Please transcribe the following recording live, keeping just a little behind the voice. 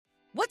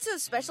What's so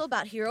special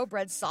about Hero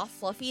Bread's soft,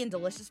 fluffy, and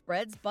delicious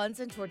breads, buns,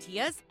 and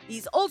tortillas?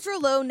 These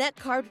ultra-low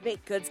net-carb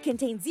baked goods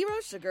contain zero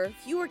sugar,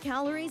 fewer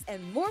calories,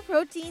 and more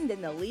protein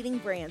than the leading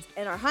brands,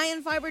 and are high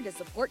in fiber to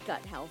support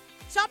gut health.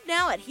 Shop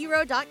now at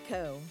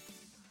hero.co.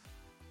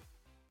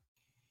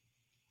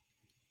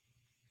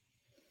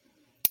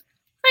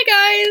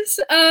 Hi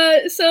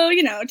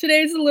guys.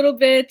 Today's a little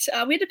bit,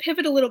 we had to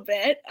pivot a little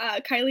bit.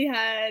 Kylie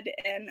had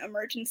an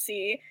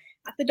emergency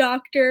at the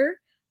doctor,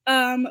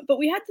 but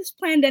we had this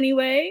planned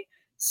anyway.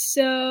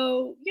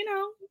 So,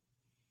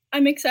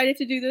 I'm excited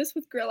to do this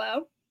with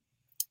Grillo.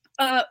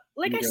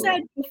 Like I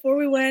said before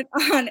we went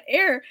on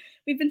air,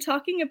 we've been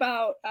talking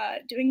about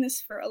doing this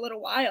for a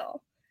little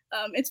while.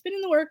 It's been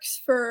in the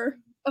works for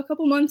a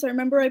couple months. I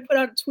remember I put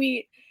out a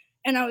tweet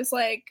and I was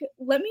like,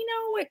 let me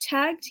know what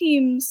tag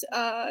teams,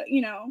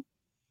 you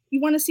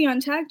want to see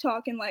on Tag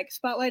Talk and like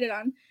spotlight it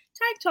on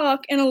Tag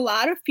Talk. And a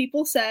lot of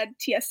people said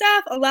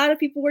TSF. A lot of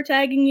people were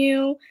tagging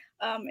you.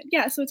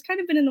 So it's kind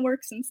of been in the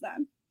works since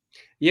then.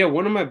 Yeah,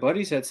 one of my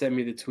buddies had sent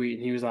me the tweet,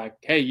 and he was like,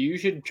 "Hey, you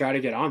should try to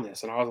get on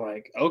this." And I was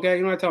like, "Okay,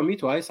 you don't have to tell me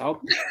twice.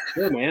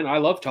 Sure, man. I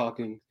love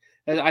talking."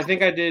 And I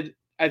think I did.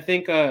 I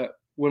think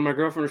when my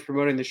girlfriend was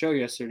promoting the show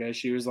yesterday,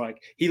 she was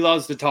like, "He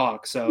loves to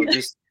talk, so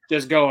just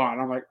go on."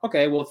 I'm like,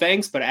 "Okay, well,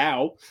 thanks, but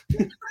ow."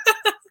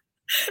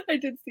 I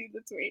did see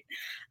the tweet.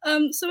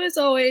 So as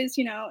always,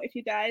 if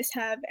you guys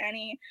have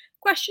any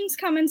questions,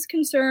 comments,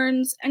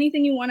 concerns,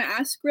 anything you want to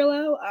ask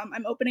Grillo,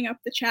 I'm opening up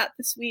the chat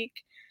this week.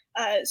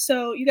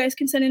 So you guys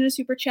can send in a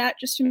super chat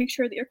just to make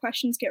sure that your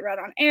questions get read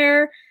on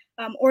air,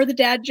 or the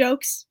dad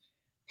jokes.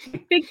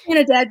 Big fan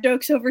of dad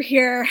jokes over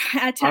here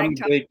at Tag Talk. I'm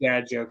a big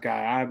dad joke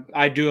guy.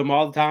 I do them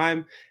all the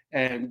time,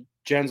 and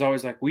Jen's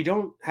always like, "We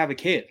don't have a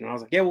kid," and I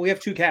was like, "Yeah, well, we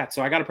have 2 cats,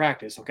 so I got to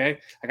practice. Okay,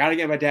 I got to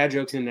get my dad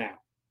jokes in now."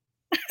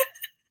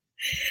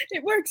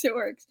 It works.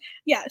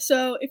 Yeah,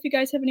 so if you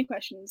guys have any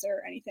questions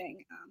or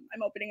anything,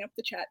 I'm opening up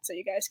the chat so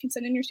you guys can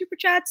send in your super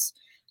chats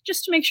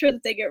just to make sure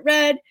that they get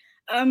read.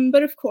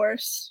 But of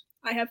course,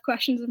 I have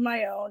questions of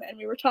my own, and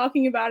we were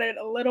talking about it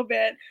a little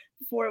bit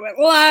before we went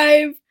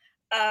live.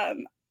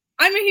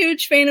 I'm a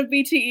huge fan of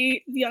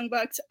BTE, the Young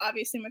Bucks,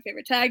 obviously my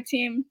favorite tag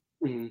team.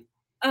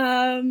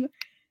 Mm-hmm.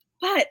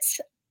 But,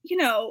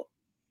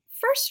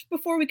 first,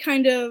 before we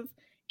kind of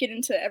get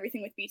into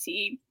everything with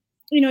BTE,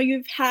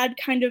 you've had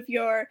kind of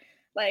your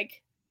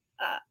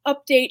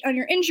update on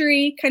your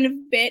injury kind of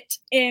bit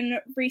in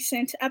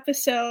recent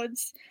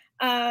episodes.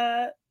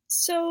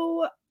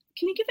 So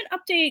can you give an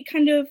update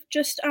kind of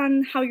just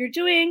on how you're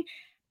doing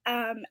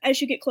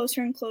as you get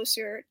closer and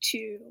closer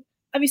to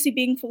obviously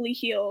being fully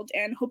healed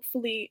and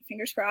hopefully,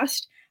 fingers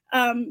crossed,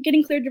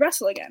 getting cleared to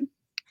wrestle again?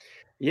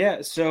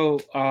 Yeah, so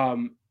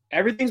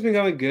everything's been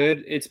going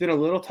good. It's been a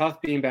little tough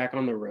being back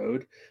on the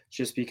road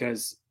just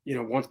because,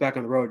 once back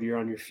on the road, you're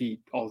on your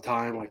feet all the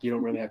time. Like, you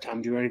don't really have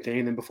time to do anything.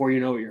 And then before you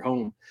know it, you're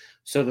home.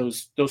 So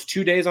those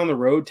 2 days on the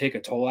road take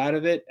a toll out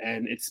of it.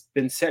 And it's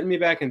been setting me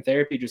back in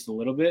therapy just a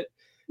little bit.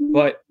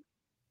 But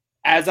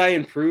as I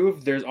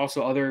improve, there's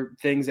also other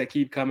things that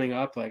keep coming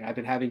up. Like, I've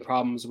been having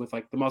problems with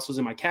like the muscles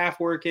in my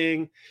calf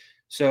working.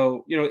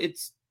 So,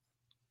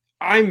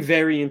 I'm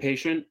very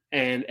impatient,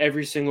 and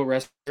every single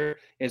wrestler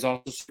is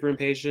also super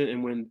impatient.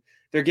 And when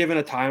they're given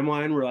a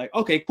timeline, we're like,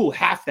 okay, cool,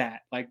 half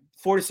that, like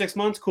 4 to 6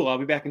 months, cool, I'll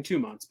be back in 2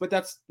 months. But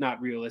that's not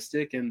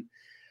realistic. And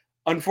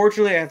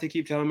unfortunately, I have to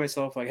keep telling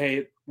myself, like, hey,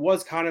 it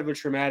was kind of a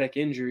traumatic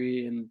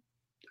injury, and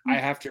I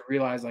have to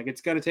realize, like, it's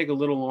going to take a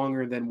little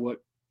longer than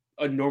what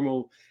a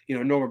normal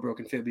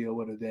broken fibula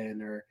would have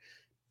been, or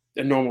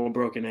a normal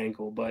broken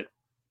ankle. But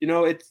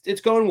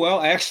it's going well.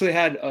 I actually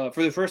had,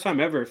 for the first time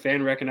ever, a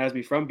fan recognize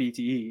me from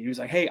BTE. He was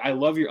like, "Hey, I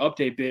love your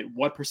update bit.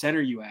 What %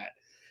 are you at?"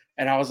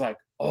 And I was like,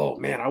 "Oh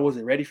man, I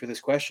wasn't ready for this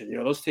question.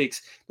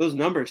 Those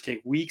numbers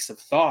take weeks of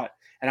thought."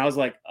 And I was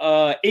like,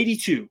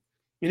 82.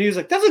 And he was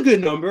like, "That's a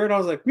good number." And I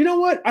was like, "You know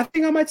what? I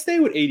think I might stay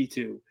with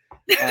 82."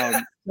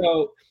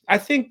 So I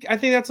think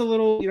that's a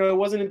little, it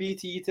wasn't in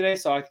BTE today,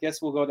 so I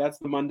guess we'll go. That's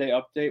the Monday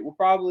update.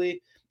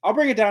 I'll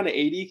bring it down to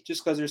 80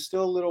 just because there's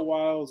still a little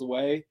whiles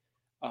away.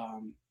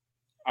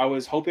 I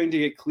was hoping to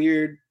get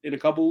cleared in a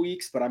couple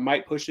weeks, but I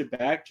might push it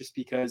back just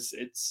because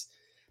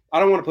I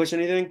don't want to push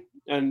anything.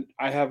 And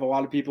I have a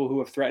lot of people who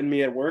have threatened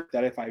me at work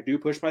that if I do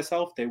push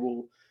myself, they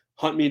will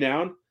hunt me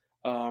down.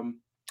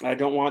 I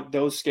don't want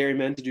those scary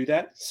men to do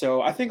that.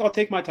 So I think I'll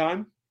take my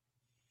time.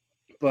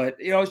 But,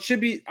 it should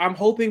be, I'm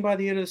hoping by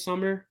the end of the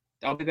summer,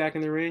 I'll be back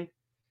in the ring.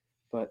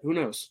 But who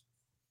knows?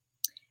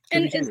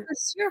 And is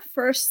this your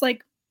first,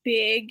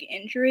 big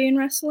injury in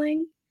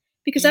wrestling?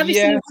 Because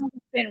obviously you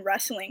haven't been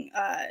wrestling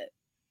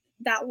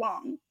that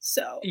long.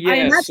 So I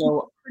imagine it's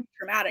pretty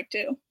traumatic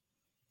too.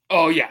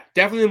 Oh yeah,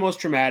 definitely the most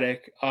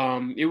traumatic.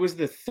 It was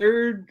the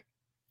third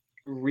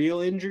real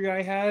injury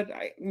I had,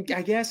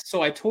 I guess.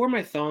 So I tore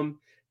my thumb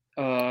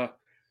my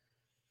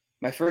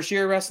first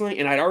year of wrestling,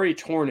 and I'd already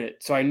torn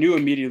it, so I knew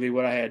immediately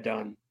what I had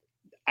done.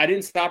 I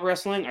didn't stop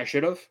wrestling. I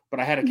should have, but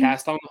I had a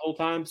cast on the whole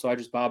time, so I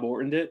just Bob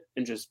Ortoned it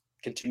and just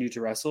continue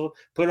to wrestle,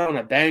 put on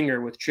a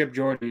banger with Trip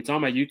Jordan. It's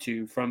on my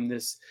YouTube from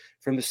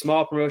the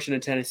small promotion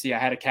in Tennessee. I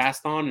had a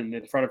cast on, and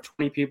in front of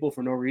 20 people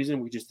for no reason,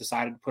 we just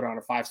decided to put on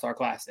a 5-star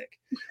classic.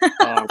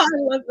 I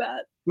love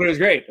that. But it was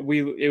great.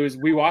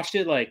 We watched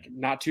it like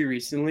not too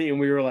recently, and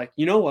we were like,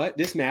 you know what?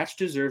 This match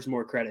deserves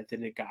more credit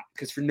than it got,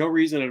 because for no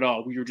reason at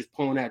all, we were just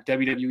pulling out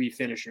WWE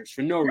finishers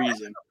for no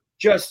reason,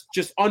 just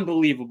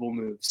unbelievable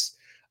moves.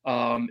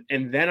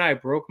 And then I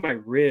broke my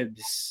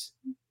ribs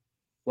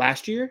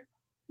last year.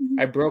 Mm-hmm.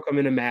 I broke them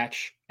in a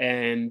match,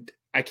 and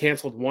I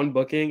canceled one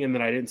booking, and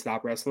then I didn't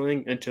stop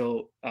wrestling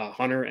until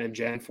Hunter and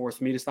Jen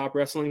forced me to stop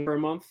wrestling for a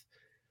month.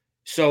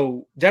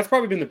 So that's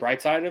probably been the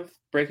bright side of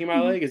breaking my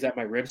leg, is that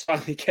my ribs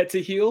finally get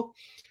to heal.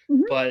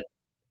 Mm-hmm. But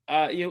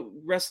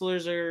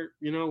wrestlers are,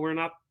 we're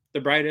not the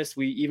brightest.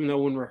 We, even though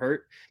when we're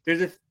hurt,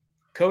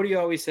 Cody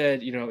always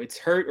said, it's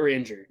hurt or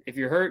injured. If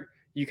you're hurt,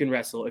 you can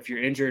wrestle. If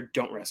you're injured,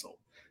 don't wrestle.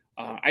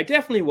 I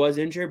definitely was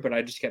injured, but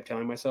I just kept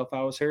telling myself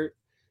I was hurt.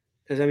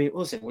 Because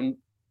listen,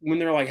 when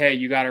they're like, hey,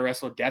 you got to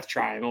wrestle Death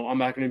Triangle, I'm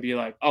not going to be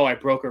like, oh, I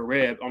broke a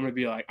rib. I'm going to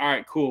be like, all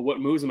right, cool. What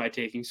moves am I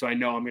taking? So I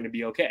know I'm going to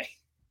be okay.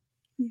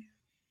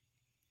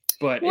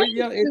 But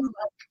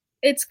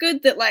it's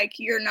good that like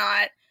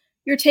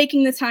you're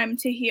taking the time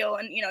to heal,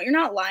 and you're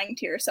not lying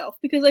to yourself,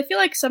 because I feel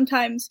like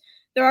sometimes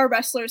there are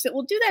wrestlers that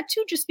will do that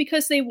too, just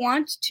because they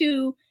want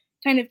to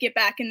kind of get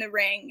back in the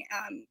ring,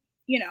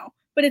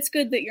 but it's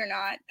good that you're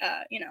not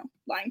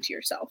lying to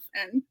yourself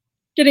and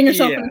getting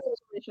yourself in a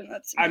situation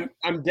that's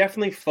I'm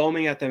definitely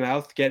foaming at the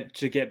mouth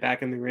to get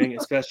back in the ring,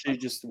 especially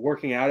just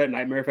working out at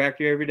Nightmare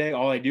Factory every day.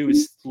 All I do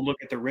is look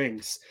at the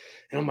rings,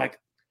 and I'm like,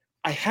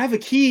 I have a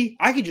key.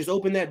 I can just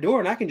open that door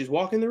and I can just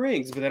walk in the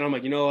rings. But then I'm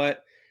like, you know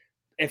what?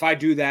 If I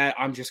do that,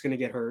 I'm just going to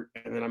get hurt,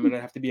 and then I'm going to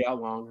have to be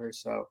out longer.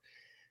 So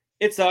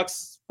it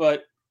sucks,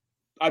 but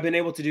I've been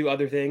able to do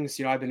other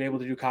things. I've been able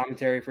to do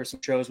commentary for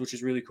some shows, which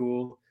is really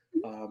cool.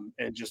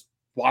 And just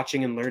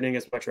watching and learning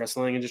as much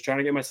wrestling and just trying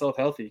to get myself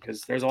healthy,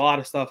 because there's a lot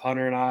of stuff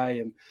Hunter and I,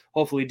 and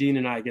hopefully Dean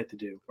and I, get to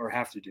do or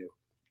have to do.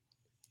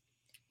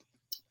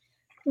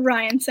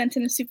 Ryan sent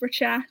in a super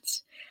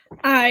chat.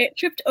 I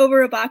tripped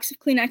over a box of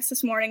Kleenex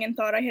this morning and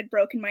thought I had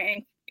broken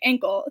my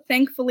ankle.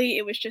 Thankfully,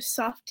 it was just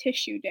soft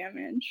tissue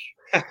damage.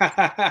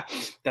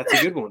 That's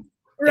a good one.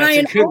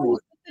 Ryan, that's a good one.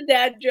 The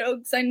dad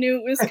jokes. I knew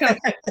it was coming.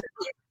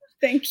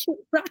 Thank you,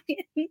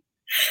 Ryan.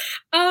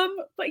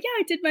 But yeah,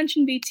 I did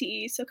mention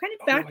BTE, so kind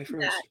of back to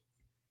that.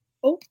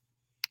 Oh,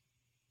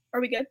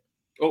 are we good?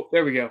 Oh,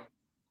 there we go.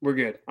 We're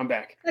good. I'm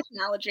back.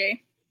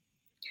 Technology.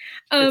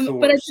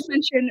 But I did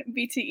mention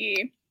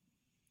BTE.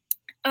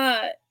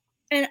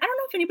 And I don't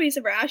know if anybody's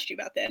ever asked you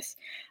about this,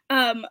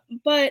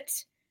 but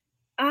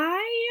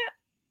I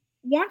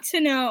want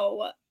to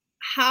know,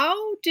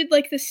 how did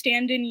like the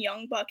stand-in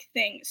Young Buck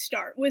thing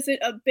start? Was it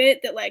a bit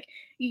that like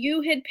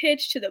you had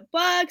pitched to the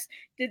Bucks?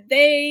 Did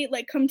they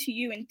like come to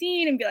you and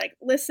Dean and be like,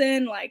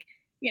 listen, like,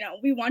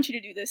 we want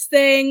you to do this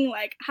thing?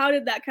 Like, how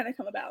did that kind of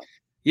come about?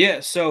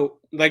 Yeah,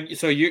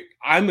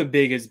 I'm a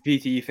biggest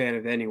BTE fan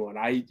of anyone.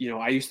 I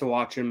used to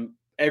watch him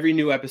every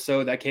new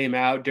episode that came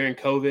out during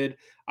COVID.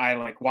 I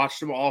like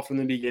watched them all from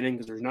the beginning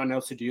because there's nothing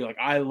else to do. Like,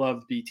 I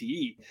loved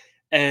BTE.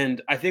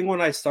 And I think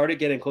when I started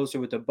getting closer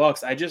with the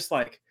Bucks, I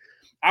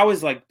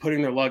was like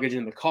putting their luggage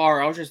in the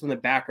car. I was just in the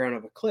background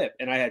of a clip,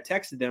 and I had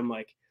texted them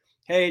like,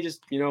 hey,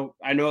 just,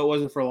 I know it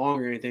wasn't for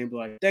long or anything, but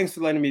like, thanks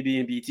for letting me be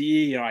in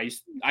BTE.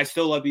 I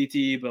still love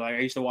BTE, but like, I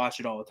used to watch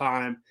it all the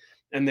time.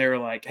 And they were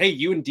like, hey,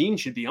 you and Dean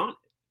should be on it.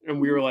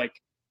 And we were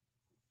like,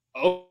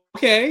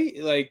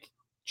 okay, like,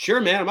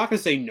 sure, man, I'm not going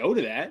to say no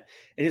to that.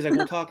 And he's like,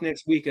 we'll talk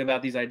next week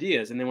about these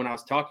ideas. And then when I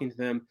was talking to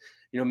them,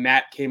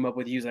 Matt came up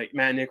with, he was like,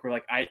 Matt and Nick were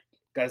like, I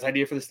got this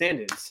idea for the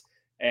stand-ins.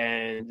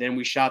 And then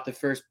we shot the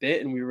first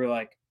bit, and we were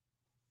like,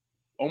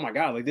 oh my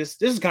God, like this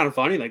is kind of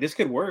funny. Like, this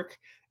could work.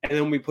 And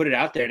then we put it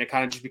out there, and it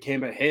kind of just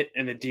became a hit.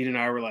 And then Dean and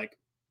I were like,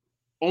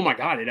 oh my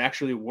God, it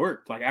actually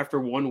worked. Like, after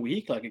 1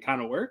 week, like, it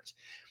kind of worked.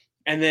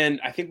 And then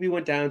I think we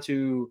went down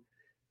to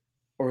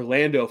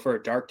Orlando for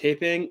a dark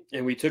taping,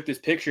 and we took this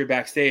picture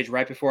backstage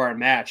right before our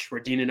match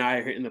where Dean and I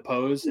are hitting the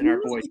pose, and our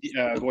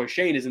boy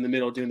Shane is in the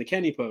middle doing the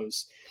Kenny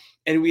pose.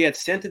 And we had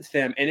sent it to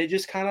them, and it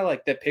just kind of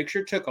like, the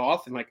picture took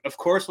off. And like, of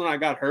course, when I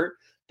got hurt,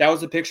 that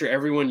was the picture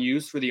everyone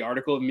used for the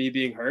article of me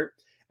being hurt.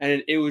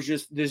 And it was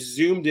just this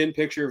zoomed in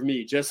picture of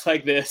me, just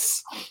like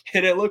this.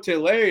 And it looked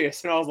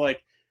hilarious. And I was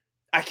like,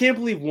 I can't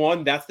believe,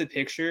 one, that's the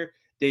picture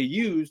they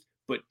used.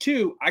 But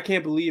two, I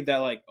can't believe that,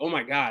 like, oh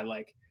my God,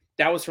 like,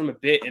 that was from a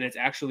bit and it's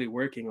actually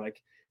working.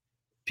 Like,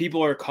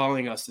 people are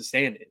calling us the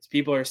stand-ins.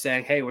 People are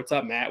saying, hey, what's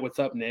up, Matt? What's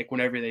up, Nick?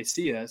 Whenever they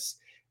see us.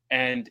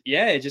 And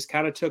yeah, it just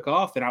kind of took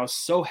off. And I was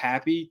so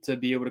happy to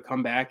be able to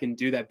come back and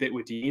do that bit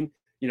with Dean,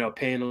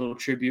 paying a little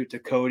tribute to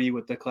Cody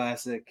with the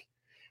classic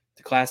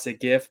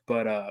gif.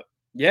 But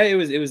yeah,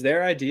 it was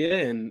their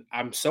idea, and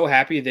I'm so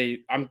happy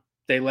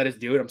they let us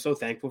do it. I'm so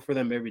thankful for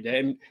them every day.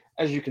 And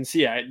as you can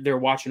see, they're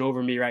watching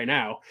over me right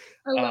now.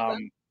 I love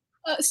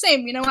that.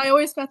 Same, I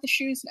always got the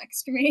shoes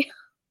next to me.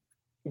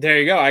 There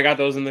you go. I got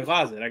those in the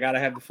closet. I got to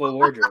have the full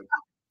wardrobe.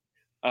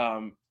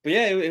 But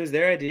yeah, it was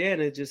their idea,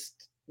 and it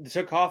just,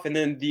 took off. And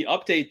then the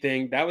update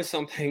thing, that was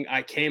something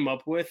I came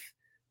up with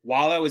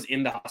while I was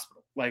in the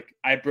hospital. Like,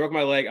 I broke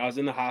my leg. I was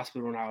in the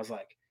hospital and I was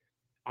like,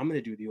 I'm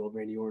going to do the old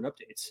Randy Orton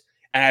updates.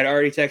 And I'd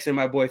already texted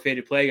my boy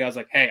Faded Plague. I was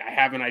like, hey, I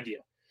have an idea.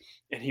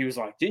 And he was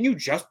like, didn't you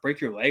just break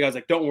your leg? I was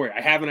like, don't worry.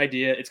 I have an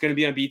idea. It's going to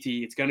be on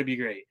BT. It's going to be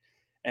great.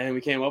 And then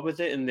we came up with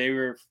it, and they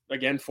were,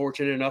 again,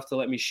 fortunate enough to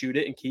let me shoot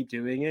it and keep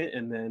doing it.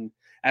 And then,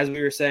 as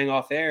we were saying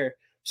off air,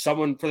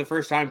 someone for the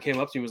first time came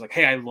up to me and was like,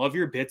 hey, I love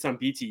your bits on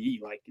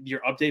BTE. Like,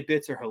 your update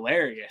bits are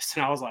hilarious.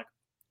 And I was like,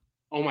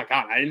 oh my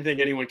God, I didn't think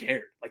anyone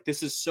cared. Like,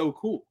 this is so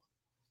cool.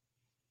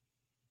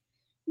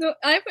 No,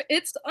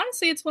 it's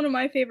honestly, it's one of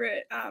my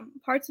favorite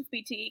parts of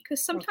BTE,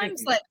 because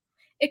sometimes like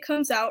it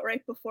comes out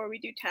right before we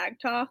do tag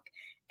talk,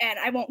 and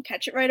I won't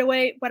catch it right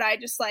away, but I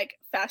just like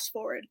fast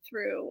forward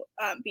through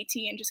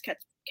BTE and just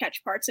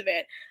catch parts of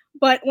it.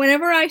 But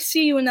whenever I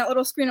see you in that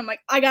little screen, I'm like,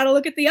 I gotta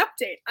look at the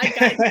update. I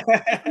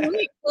gotta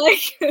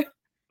like.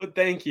 But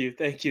thank you.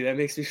 That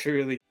makes me feel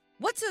really.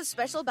 What's so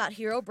special about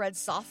Hero Bread's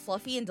soft,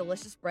 fluffy, and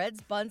delicious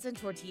breads, buns, and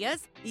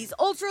tortillas? These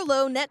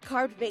ultra-low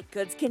net-carb baked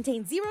goods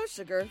contain zero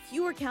sugar,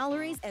 fewer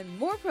calories, and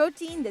more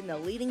protein than the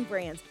leading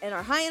brands, and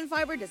are high in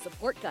fiber to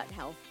support gut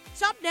health.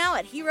 Shop now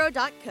at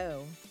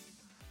hero.co.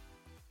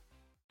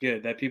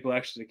 Good that people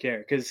actually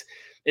care, because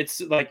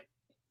it's like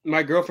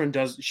my girlfriend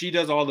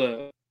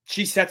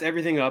she sets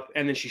everything up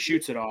and then she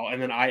shoots it all and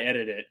then I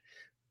edit it.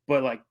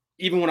 But like,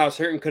 even when I was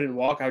hurt and couldn't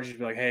walk, I would just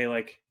be like, hey,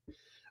 like,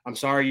 I'm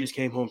sorry you just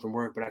came home from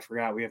work, but I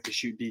forgot we have to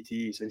shoot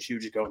BTs. And she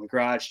would just go in the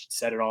garage,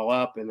 set it all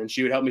up, and then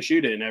she would help me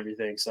shoot it and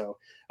everything. So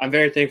I'm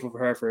very thankful for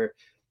her for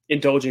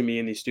indulging me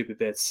in these stupid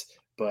bits.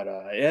 But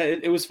yeah,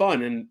 it was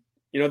fun. And,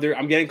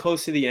 I'm getting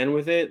close to the end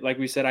with it. Like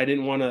we said, I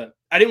didn't want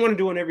to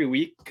do one every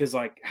week, because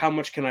like, how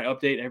much can I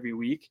update every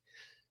week?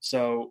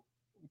 So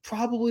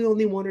probably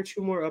only one or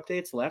two more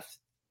updates left.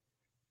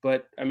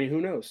 But I mean, who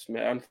knows?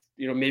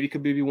 Maybe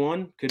could be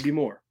one, could be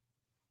more.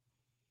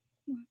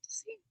 We'll have to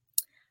see.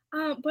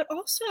 But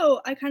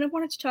also, I kind of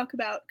wanted to talk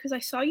about, because I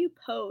saw you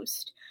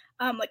post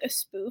like a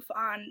spoof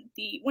on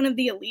one of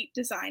the Elite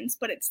designs,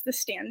 but it's the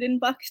stand-in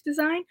Bucks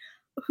design.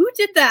 Who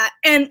did that?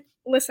 And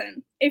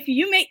listen, did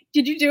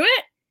you do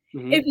it?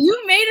 Mm-hmm. If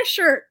you made a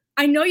shirt,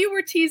 I know you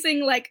were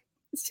teasing like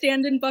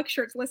stand-in Buck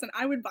shirts. Listen,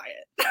 I would buy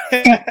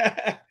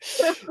it.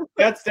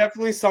 That's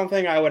definitely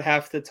something I would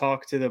have to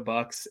talk to the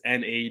Bucks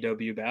and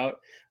AEW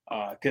about,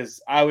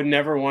 because I would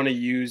never want to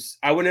use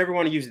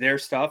their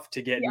stuff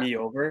to get me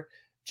over,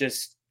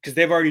 just because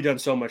they've already done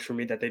so much for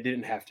me that they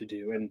didn't have to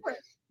do. And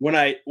when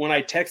I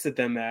texted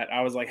them that,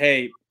 I was like,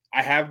 hey,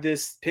 I have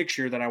this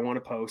picture that I want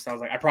to post. I was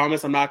like, I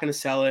promise I'm not going to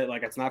sell it.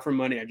 Like, it's not for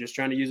money. I'm just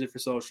trying to use it for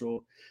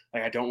social.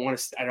 Like, I don't want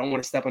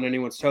to step on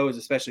anyone's toes,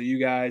 especially you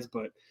guys.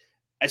 But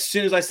as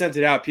soon as I sent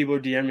it out, people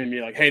were DMing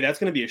me like, hey, that's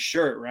going to be a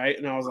shirt, right?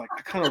 And I was like,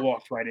 I kind of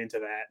walked right into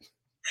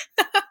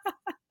that.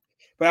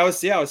 But I was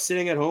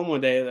sitting at home one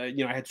day,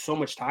 I had so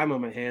much time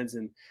on my hands,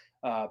 and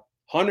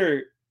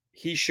Hunter,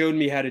 he showed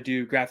me how to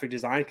do graphic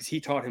design, because he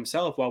taught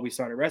himself while we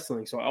started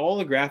wrestling. So all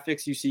the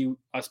graphics you see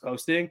us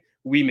posting,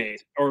 we made,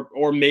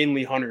 or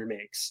mainly Hunter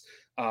makes.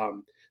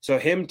 So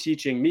him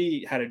teaching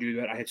me how to do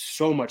that, I had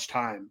so much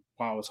time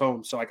while I was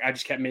home. So like, I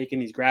just kept making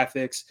these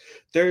graphics.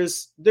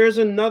 There's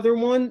another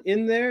one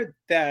in there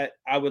that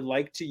I would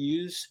like to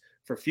use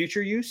for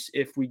future use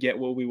if we get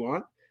what we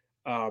want.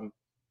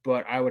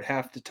 But I would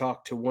have to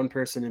talk to one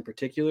person in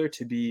particular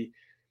to be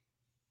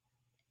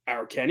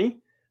our Kenny,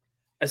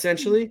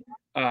 essentially.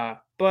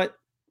 But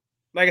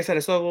like I said,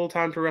 I still have a little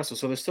time to wrestle,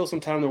 so there's still some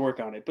time to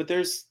work on it. But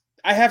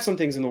I have some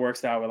things in the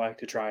works that I would like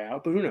to try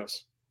out, but who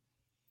knows?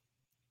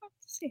 Let's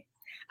see.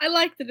 I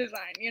like the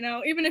design,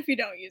 even if you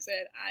don't use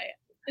it.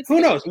 Who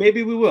knows?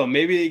 Maybe we will.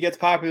 Maybe it gets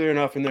popular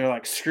enough and they're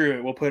like, screw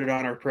it, we'll put it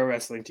on our Pro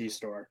Wrestling Tee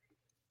store.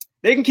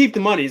 They can keep the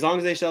money as long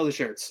as they sell the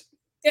shirts.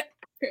 Yeah,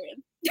 period.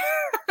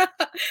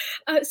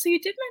 So you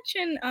did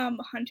mention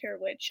Hunter,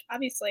 which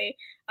obviously,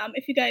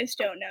 if you guys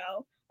don't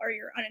know, or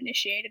you're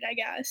uninitiated, I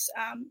guess,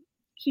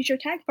 he's your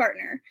tag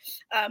partner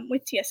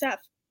with TSF.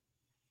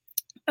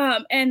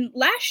 And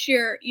last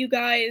year, you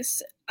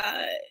guys,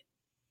 I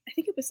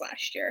think it was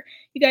last year,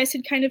 you guys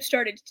had kind of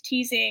started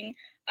teasing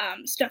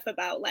stuff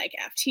about like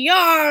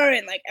FTR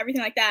and like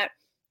everything like that.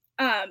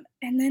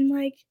 And then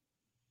like,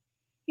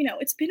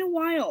 it's been a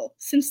while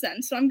since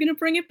then. So I'm going to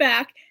bring it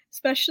back,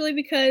 especially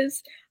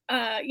because,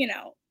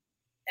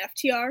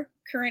 FTR,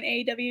 current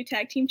AEW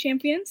tag team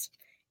champions,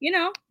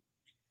 you're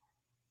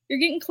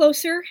getting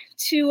closer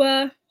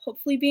to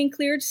hopefully being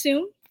cleared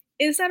soon.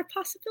 Is that a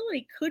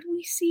possibility? Could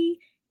we see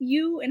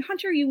you and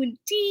Hunter, you and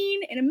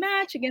Dean in a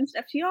match against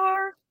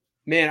FTR?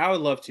 Man, I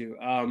would love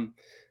to.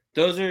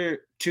 Those are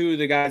two of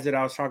the guys that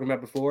I was talking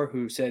about before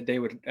who said they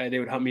would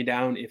hunt me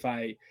down if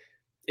I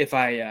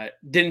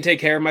didn't take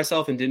care of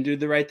myself and didn't do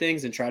the right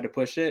things and try to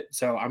push it.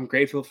 So I'm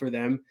grateful for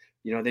them.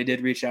 They did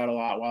reach out a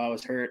lot while I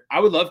was hurt. I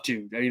would love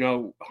to.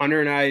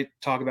 Hunter and I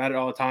talk about it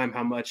all the time,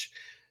 how much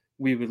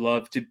we would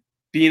love to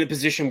be in a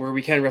position where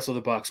we can wrestle the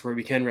Bucks, where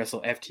we can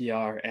wrestle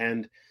FTR.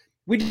 And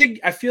we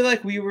did. I feel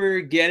like we were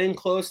getting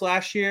close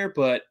last year,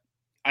 but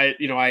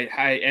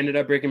I ended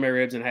up breaking my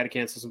ribs and had to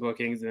cancel some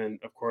bookings, and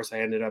of course I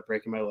ended up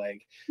breaking my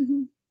leg.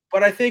 Mhm.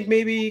 But I think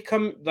maybe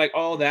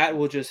all that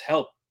will just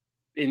help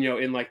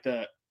in like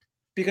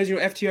because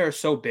FTR is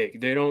so big.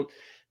 They don't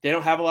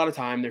have a lot of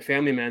time. They're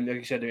family men. Like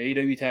you said, they're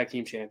AEW tag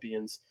team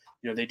champions.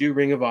 They do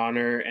Ring of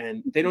Honor,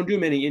 and they don't do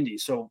many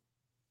indies. So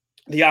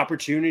the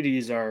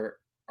opportunities are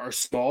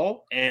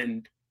small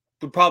and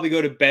would probably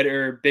go to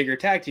bigger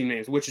tag team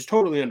names, which is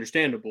totally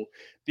understandable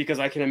because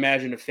I can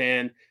imagine a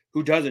fan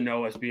who doesn't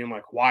know us being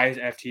like, why is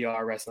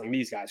FTR wrestling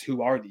these guys?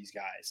 Who are these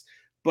guys?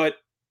 But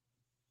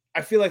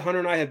I feel like Hunter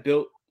and I have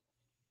built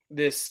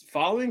this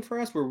following for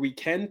us where we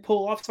can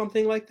pull off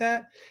something like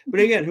that.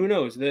 But again, who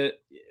knows?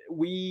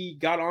 We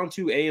got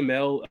onto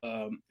AML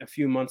a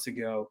few months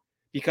ago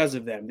because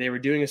of them. They were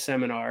doing a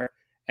seminar,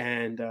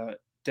 and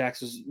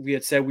we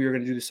had said we were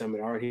going to do the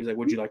seminar, and he was like,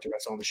 would you like to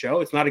wrestle on the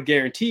show? It's not a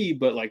guarantee,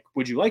 but like,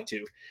 would you like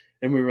to?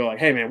 And we were like,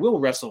 hey man, we'll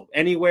wrestle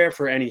anywhere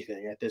for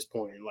anything at this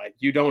point. Like,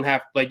 you don't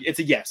have, like, it's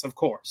a yes, of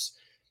course.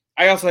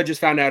 I also had just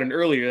found out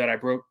earlier that I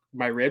broke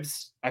my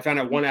ribs. I found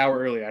out 1 hour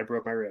earlier I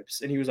broke my ribs.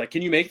 And he was like,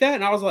 can you make that?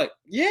 And I was like,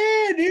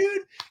 yeah,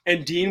 dude.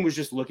 And Dean was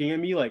just looking at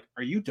me like,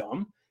 are you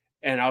dumb?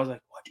 And I was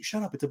like, what? Dude,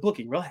 shut up. It's a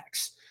booking.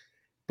 Relax.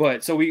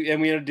 But so we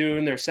ended up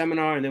doing their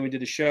seminar, and then we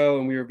did the show,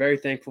 and we were very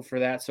thankful for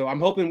that. So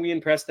I'm hoping we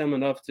impressed them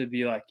enough to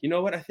be like, you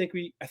know what? I think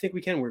we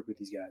can work with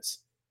these guys.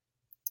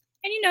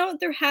 And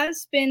there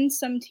has been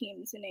some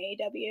teams in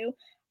AEW.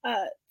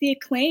 The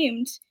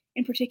Acclaimed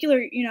in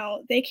particular,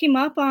 they came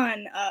up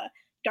on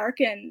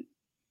Dark and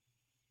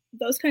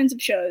those kinds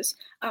of shows,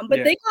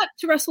 but they got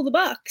to wrestle the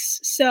Bucks.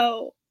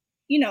 So,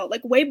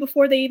 like way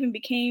before they even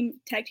became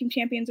tag team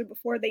champions or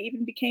before they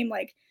even became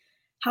like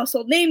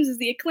household names as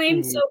the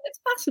Acclaimed. So it's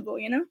possible,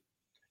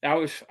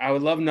 I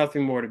would love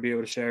nothing more to be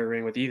able to share a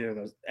ring with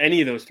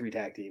any of those three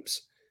tag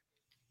teams.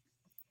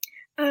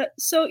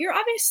 So you're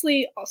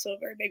obviously also a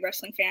very big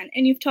wrestling fan,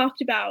 and you've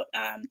talked about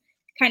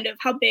kind of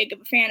how big of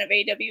a fan of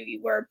AEW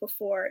you were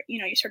before,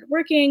 you started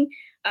working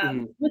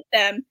with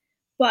them.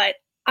 But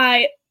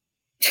I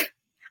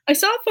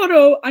saw a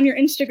photo on your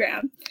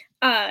Instagram,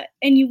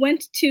 and you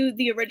went to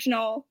the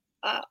original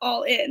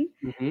All In.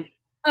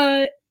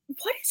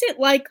 What is it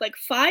like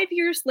 5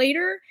 years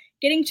later,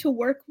 getting to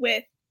work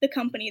with the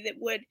company that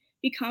would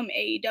become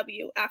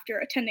AEW after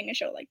attending a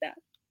show like that?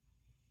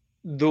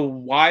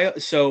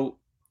 So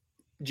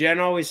Jen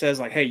always says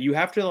like, hey, you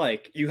have to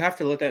let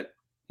that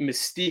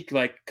mystique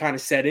like kind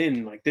of set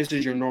in, like this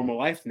is your normal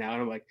life now.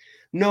 And I'm like,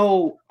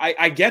 no,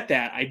 I get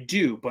that, I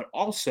do, but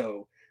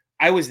also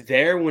I was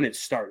there when it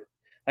started.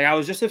 Like, I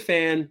was just a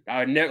fan.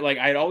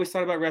 I'd always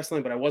thought about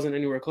wrestling, but I wasn't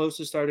anywhere close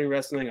to starting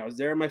wrestling. I was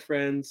there with my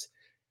friends,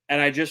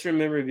 and I just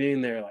remember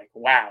being there like,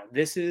 wow,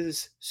 this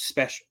is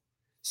special.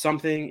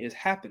 Something is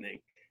happening.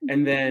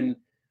 And then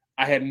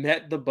I had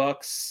met the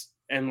Bucks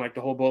and like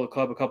the whole Bullet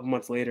Club a couple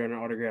months later in an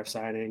autograph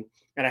signing,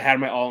 and I had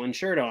my All In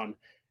shirt on.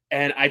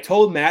 And I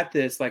told Matt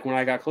this like when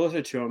I got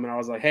closer to him, and I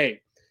was like,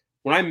 hey,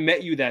 when I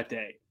met you that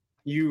day,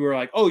 you were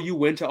like, oh, you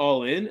went to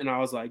All In? And I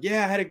was like,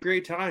 yeah, I had a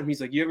great time.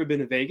 He's like, you ever been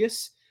to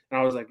Vegas? And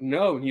I was like,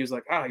 no. And he was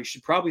like, you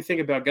should probably think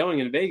about going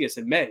in Vegas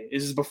in May.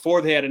 This is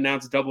before they had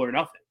announced Double or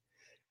Nothing.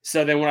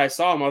 So then when I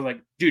saw him, I was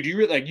like, dude, you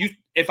really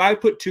if I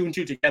put two and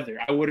two together,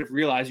 I would have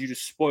realized you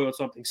just spoiled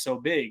something so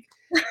big.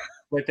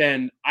 But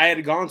then I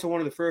had gone to one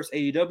of the first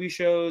AEW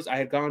shows. I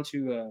had gone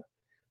to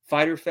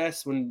Fighter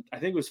Fest I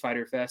think it was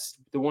Fighter Fest,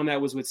 the one that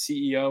was with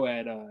CEO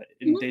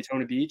in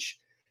Daytona Beach.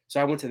 So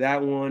I went to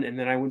that one, and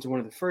then I went to one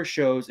of the first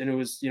shows, and it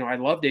was, I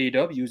loved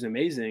AEW. It was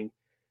amazing.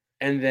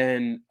 And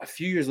then a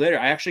few years later,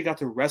 I actually got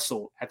to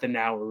wrestle at the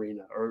Now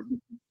Arena, or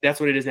that's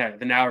what it is now,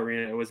 the Now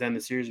Arena. It was then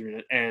the Sears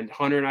Arena. And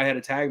Hunter and I had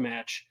a tag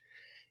match.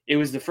 It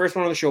was the first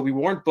one on the show. We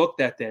weren't booked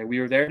that day. We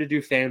were there to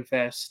do Fan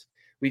Fest.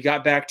 We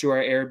got back to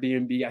our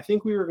Airbnb. I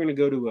think we were going to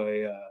go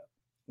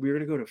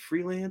to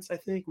Freelance, I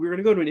think. We were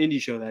going to go to an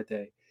indie show that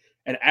day.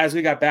 And as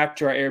we got back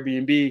to our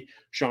Airbnb,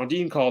 Sean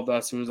Dean called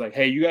us and was like,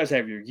 hey, you guys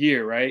have your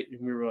gear, right? And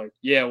we were like,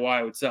 yeah,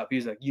 why? What's up?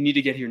 He's like, you need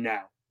to get here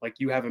now. Like,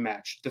 you have a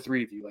match, the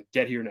three of you. Like,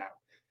 get here now.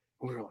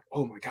 And we were like,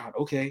 oh my God,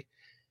 okay.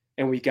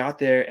 And we got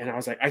there, and I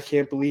was like, I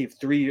can't believe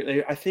 3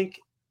 years. I think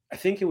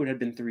it would have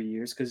been 3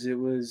 years because it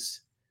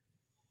was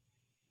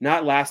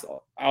not last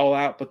All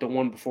Out, but the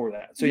one before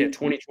that. So yeah,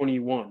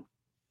 2021.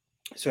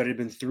 So it had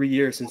been 3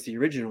 years since the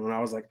original. And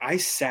I was like, I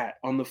sat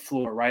on the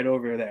floor right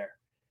over there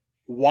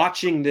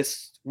watching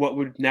this, what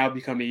would now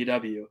become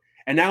AEW.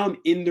 And now I'm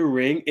in the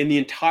ring, and the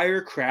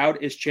entire crowd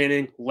is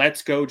chanting,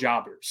 let's go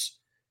Jobbers.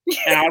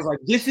 And I was like,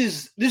 this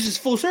is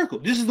full circle.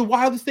 This is the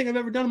wildest thing I've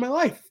ever done in my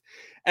life.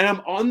 And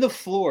I'm on the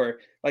floor,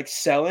 like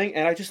selling,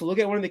 and I just look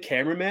at one of the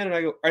cameramen and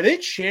I go, are they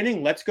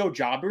chanting let's go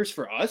Jobbers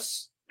for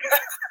us?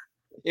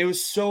 It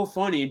was so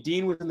funny. And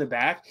Dean was in the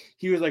back.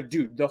 He was like,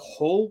 dude, the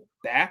whole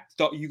back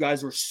thought you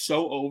guys were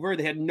so over.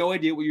 They had no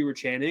idea what you were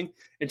chanting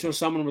until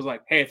someone was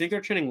like, hey, I think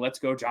they're chanting let's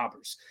go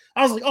Jobbers.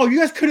 I was like, oh, you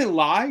guys couldn't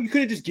lie? You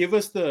couldn't just give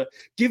us the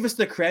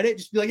credit?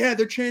 Just be like, yeah,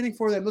 they're chanting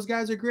for them. Those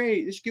guys are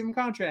great. They should give them a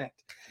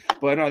contract.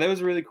 But no, that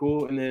was really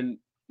cool. And then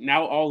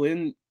now All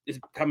In is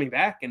coming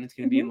back, and it's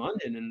going to be in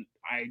London. And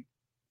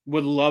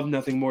would love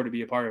nothing more to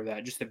be a part of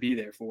that, just to be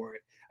there for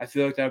it. I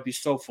feel like that would be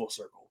so full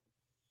circle.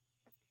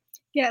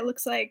 Yeah, it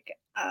looks like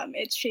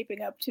it's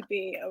shaping up to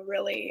be a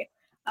really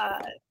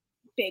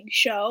big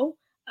show.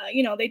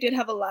 They did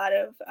have a lot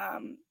of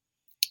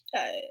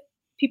uh,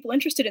 people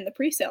interested in the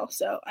pre-sale,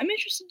 so I'm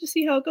interested to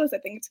see how it goes. I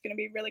think it's going to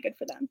be really good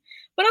for them.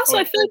 But also,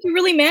 I feel like you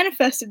really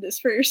manifested this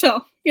for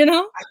yourself,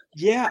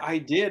 Yeah, I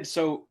did.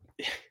 So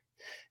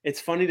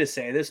it's funny to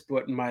say this,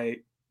 but my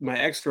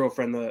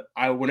ex-girlfriend,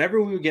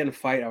 whenever we would get in a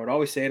fight, I would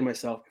always say to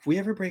myself, if we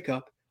ever break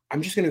up,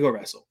 I'm just gonna go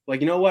wrestle.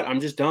 Like, you know what? I'm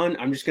just done.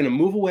 I'm just gonna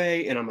move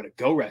away and I'm gonna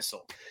go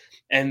wrestle.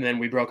 And then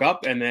we broke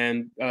up, and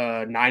then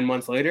 9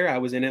 months later, I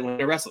was in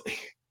Atlanta wrestling.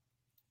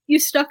 You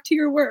stuck to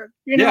your word.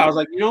 Yeah, I was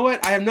like, you know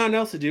what? I have nothing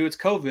else to do. It's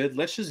COVID.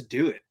 Let's just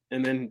do it.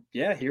 And then,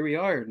 yeah, here we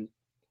are. And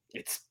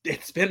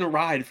it's been a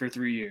ride for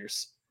 3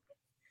 years.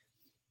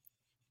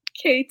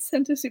 Kate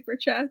sent a super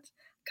chat.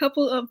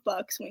 Couple of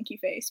bucks, winky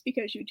face,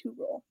 because you two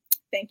rule.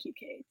 Thank you,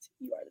 Kate.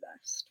 You are the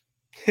best.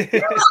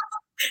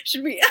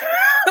 Should we?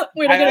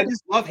 I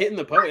just love hitting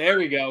the post. There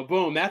we go.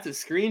 Boom. That's a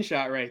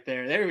screenshot right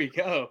there. There we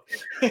go.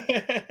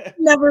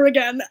 Never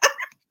again.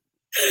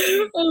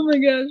 Oh my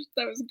gosh,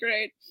 that was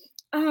great.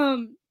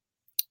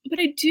 But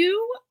I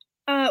do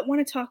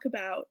want to talk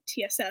about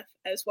TSF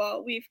as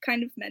well. We've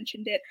kind of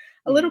mentioned it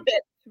a little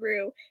bit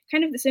through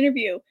kind of this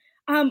interview.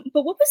 But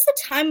what was the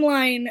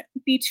timeline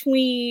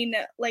between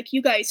like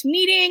you guys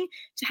meeting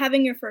to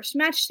having your first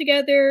match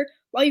together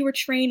while you were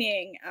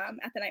training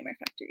at the Nightmare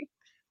Factory?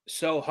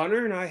 So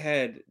Hunter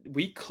and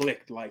we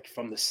clicked like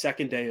from the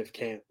second day of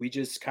camp. We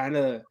just kind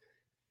of,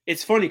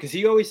 it's funny because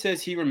he always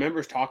says he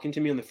remembers talking to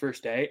me on the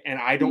first day, and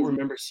I don't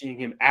remember seeing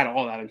him at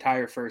all that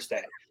entire first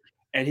day.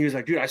 And he was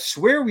like, dude, I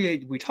swear we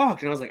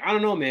talked. And I was like, I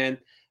don't know, man.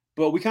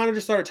 But we kind of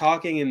just started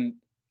talking, and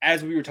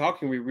as we were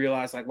talking, we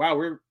realized like, wow,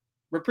 we're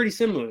pretty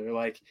similar.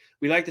 Like,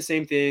 we like the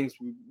same things.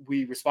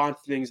 We respond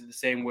to things in the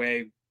same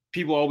way.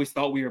 People always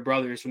thought we were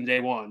brothers from day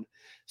one.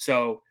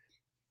 So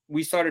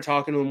we started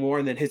talking to him more,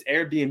 and then his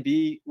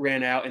Airbnb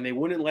ran out, and they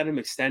wouldn't let him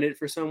extend it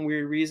for some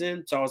weird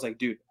reason. So I was like,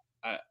 dude,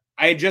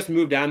 I had just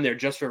moved down there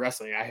just for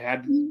wrestling. I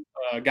had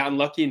gotten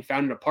lucky and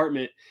found an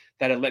apartment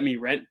that had let me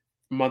rent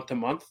month to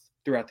month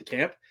throughout the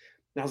camp.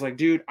 And I was like,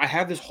 dude, I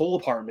have this whole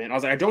apartment. I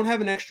was like, I don't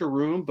have an extra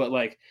room, but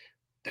like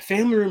the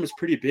family room is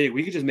pretty big.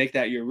 We could just make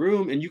that your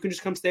room, and you can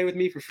just come stay with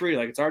me for free.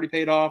 Like, it's already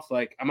paid off.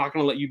 Like, I'm not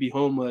going to let you be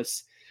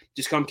homeless.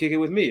 Just come kick it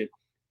with me.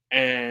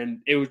 And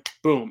it was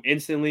boom,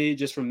 instantly,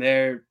 just from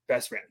there,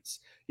 best friends.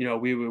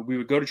 We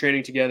would go to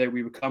training together.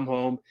 We would come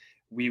home.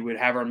 We would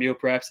have our meal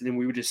preps, and then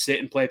we would just sit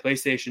and play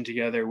PlayStation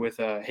together with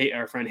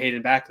our friend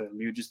Hayden Backlund.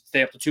 We would just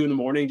stay up to 2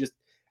 a.m, just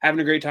having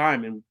a great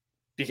time, and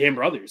became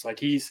brothers. Like,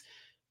 he's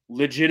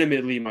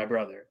legitimately my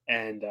brother.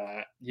 And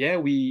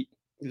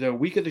the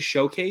week of the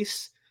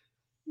showcase,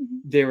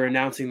 they were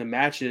announcing the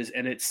matches,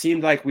 and it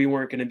seemed like we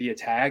weren't going to be a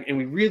tag, and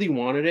we really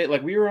wanted it.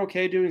 Like, we were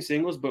okay doing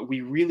singles, but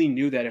we really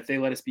knew that if they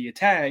let us be a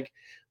tag,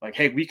 like,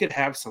 hey, we could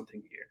have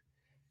something here.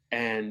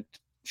 And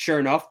sure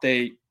enough,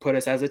 they put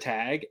us as a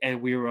tag,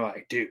 and we were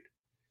like, dude,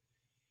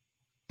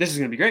 this is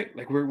going to be great.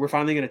 Like, we're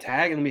finally going to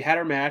tag. And we had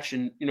our match,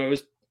 and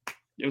it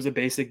was a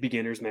basic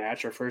beginners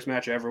match, our first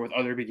match ever with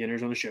other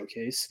beginners on the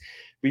showcase.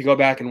 We go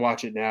back and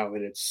watch it now,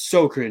 and it's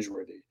so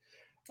cringeworthy.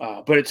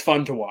 But it's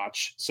fun to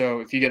watch. So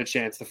if you get a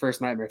chance, the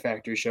first Nightmare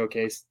Factory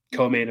showcase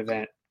co-main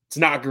event, it's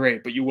not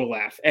great, but you will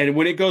laugh. And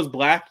when it goes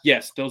black,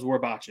 yes, those were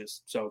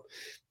botches. So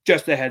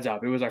just a heads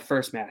up, it was our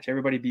first match.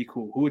 Everybody be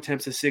cool. Who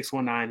attempts a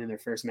 619 in their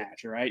first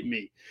match? All right,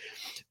 me.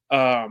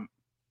 And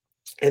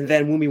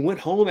then when we went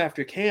home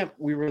after camp,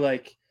 we were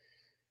like,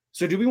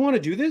 so do we want to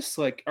do this?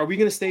 Like, are we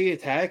going to stay a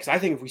tag? Because I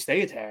think if we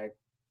stay a tag,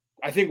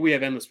 I think we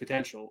have endless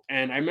potential.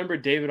 And I remember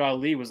David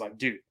Ali was like,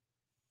 dude,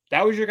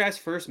 that was your guys'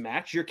 first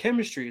match. Your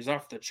chemistry is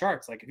off the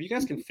charts. Like, if you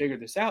guys can figure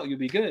this out, you'll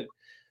be good.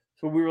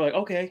 So we were like,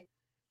 okay,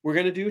 we're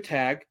going to do a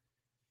tag,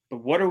 but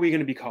what are we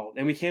going to be called?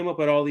 And we came up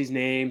with all these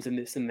names and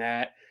this and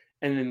that.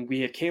 And then we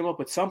had came up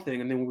with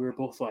something, and then we were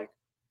both like,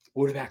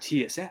 what about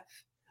TSF?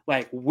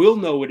 Like, we'll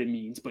know what it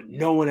means, but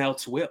no one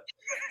else will.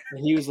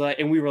 And he was like,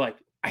 and we were like,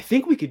 I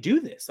think we could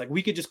do this. Like,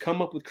 we could just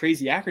come up with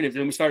crazy acronyms.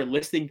 And we started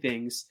listing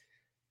things,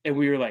 and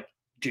we were like,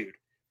 dude,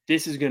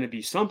 this is going to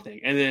be something.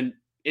 And then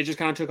it just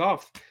kind of took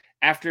off.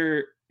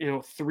 After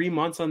 3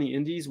 months on the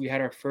indies, we had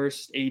our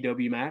first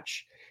AEW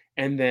match.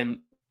 And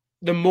then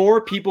the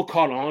more people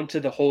caught on to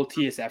the whole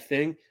TSF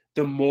thing,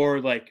 the more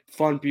like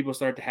fun people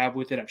started to have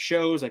with it at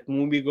shows. Like,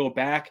 when we go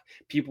back,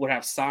 people would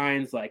have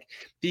signs like,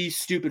 these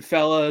stupid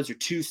fellas or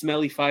two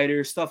smelly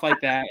fighters, stuff like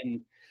that.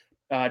 And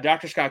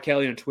Dr. Scott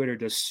Kelly on Twitter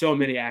does so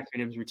many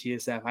acronyms for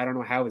TSF. I don't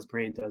know how his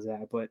brain does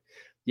that, but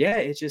yeah,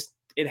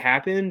 it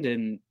happened.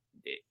 And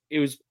it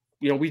was,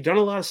 we've done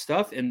a lot of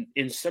stuff in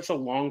such a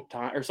long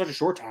time, or such a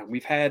short time.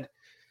 We've had,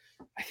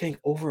 I think,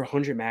 over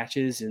 100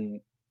 matches in,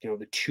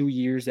 the 2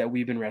 years that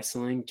we've been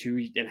wrestling,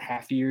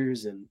 2.5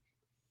 years. And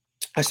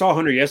I saw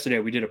Hunter yesterday.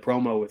 We did a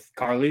promo with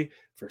Carly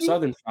for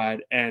Southern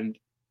Side, and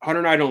Hunter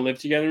and I don't live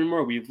together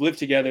anymore. We've lived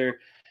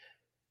together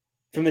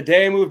from the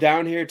day I moved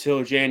down here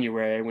till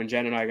January when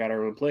Jen and I got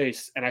our own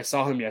place, and I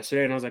saw him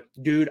yesterday, and I was like,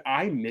 dude,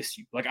 I miss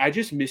you. Like, I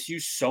just miss you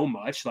so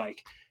much.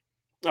 Like,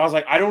 I was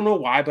like, I don't know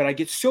why, but I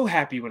get so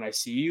happy when I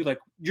see you. Like,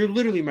 you're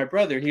literally my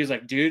brother. And he was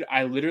like, dude,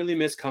 I literally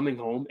miss coming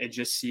home and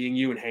just seeing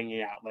you and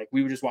hanging out. Like,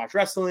 we would just watch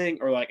wrestling,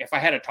 or like if I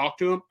had to talk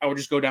to him, I would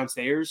just go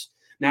downstairs.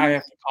 Now I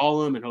have to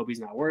call him and hope he's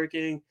not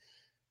working.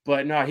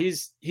 But no,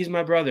 he's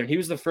my brother. And he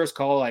was the first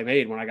call I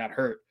made when I got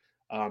hurt.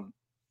 I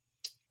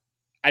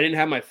didn't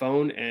have my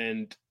phone,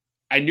 and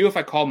I knew if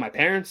I called my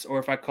parents or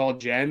if I called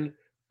Jen,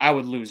 I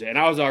would lose it. And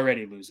I was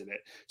already losing it.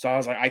 So I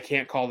was like, I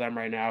can't call them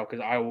right now because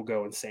I will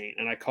go insane.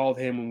 And I called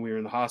him when we were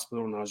in the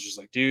hospital, and I was just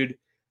like, dude,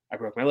 I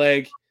broke my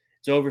leg.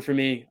 It's over for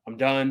me. I'm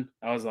done.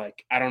 I was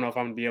like, I don't know if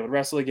I'm going to be able to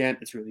wrestle again.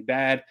 It's really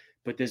bad,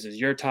 but this is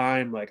your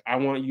time. Like, I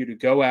want you to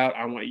go out.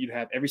 I want you to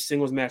have every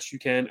singles match you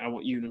can. I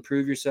want you to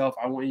improve yourself.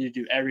 I want you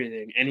to do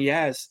everything. And he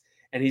has,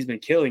 and he's been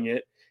killing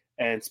it.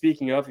 And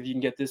speaking of, if you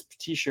can get this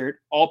t-shirt,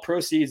 all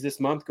proceeds this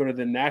month go to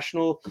the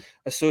National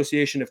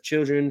Association of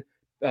Children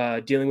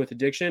dealing with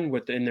addiction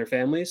within their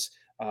families.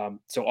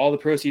 So all the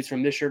proceeds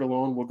from this shirt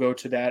alone will go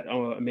to that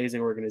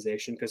amazing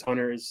organization, because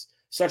Hunter is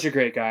such a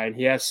great guy, and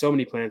he has so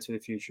many plans for the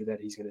future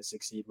that he's going to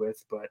succeed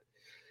with. But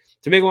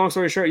to make a long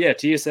story short, yeah,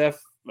 TSF,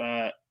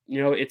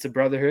 it's a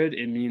brotherhood.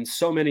 It means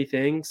so many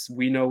things.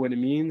 We know what it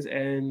means,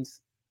 and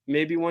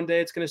maybe one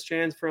day it's going to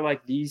stand for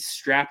like these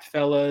strapped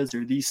fellas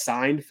or these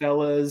signed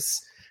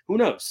fellas. Who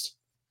knows?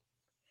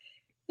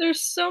 There's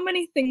so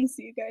many things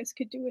that you guys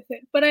could do with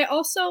it. But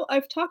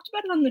I've talked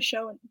about it on the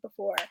show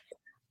before,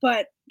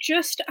 but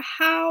just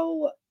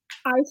how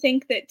I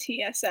think that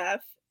TSF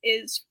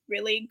is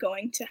really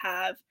going to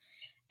have,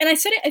 and I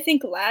said it, I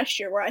think last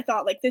year, where I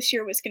thought like this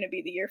year was going to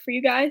be the year for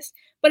you guys,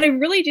 but I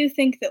really do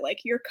think that like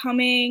you're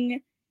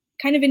coming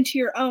kind of into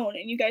your own,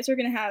 and you guys are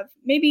going to have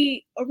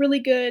maybe a really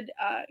good,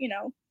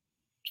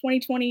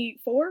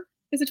 2024.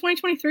 Is it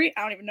 2023?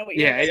 I don't even know what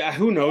year. Yeah,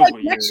 who knows like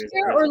what year next it is.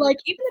 year, or like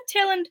even the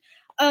tail end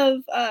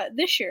of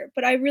this year.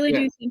 But I really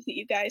do think that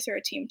you guys are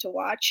a team to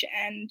watch.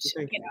 And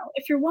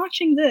if you're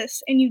watching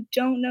this and you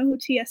don't know who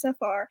TSF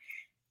are,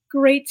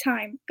 great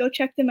time. Go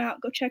check them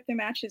out. Go check their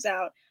matches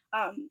out.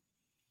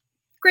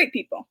 Great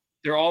people.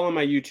 They're all on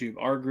my YouTube.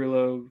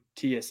 Grillo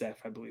TSF,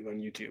 I believe, on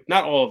YouTube.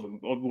 Not all of them,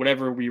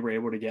 whatever we were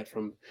able to get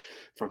from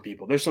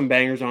people. There's some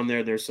bangers on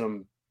there. There's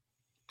some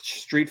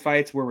street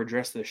fights where we're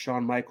dressed as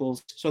Shawn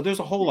Michaels. So there's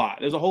a whole lot.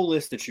 There's a whole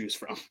list to choose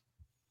from.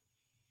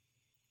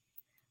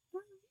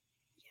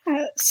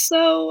 Yeah,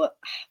 so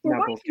we're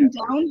winding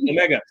down here.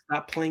 Omega,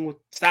 stop playing with.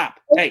 Stop.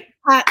 Hey.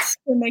 Hats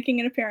for making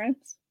an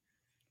appearance.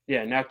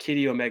 Yeah, now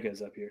Kitty Omega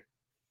is up here.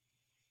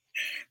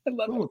 I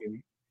love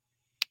it.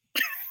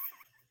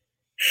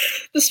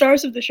 The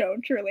stars of the show,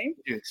 truly.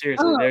 Dude,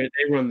 seriously,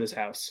 they run this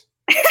house.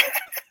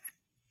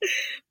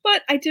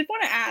 But I did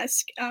want to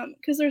ask,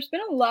 because there's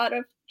been a lot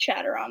of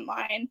chatter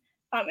online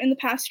in the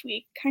past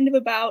week, kind of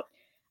about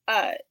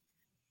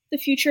the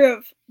future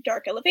of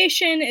Dark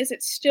Elevation. Is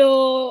it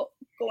still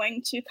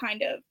going to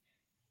kind of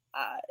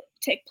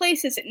take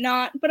place? Is it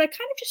not? But I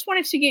kind of just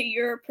wanted to get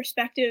your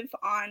perspective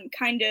on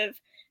kind of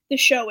the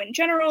show in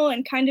general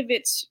and kind of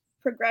its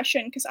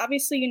progression, because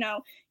obviously,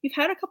 you've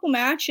had a couple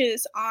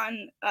matches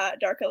on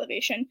Dark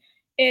Elevation.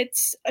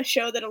 It's a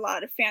show that a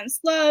lot of fans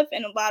love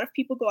and a lot of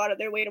people go out of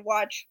their way to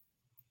watch.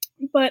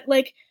 But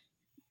like,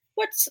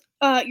 what's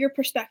your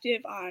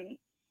perspective on,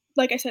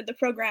 like I said, the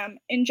program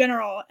in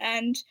general?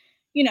 And,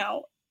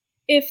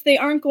 if they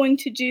aren't going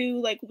to do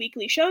like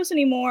weekly shows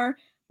anymore,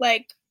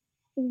 like,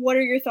 what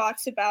are your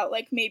thoughts about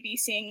like maybe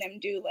seeing them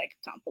do like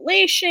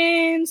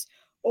compilations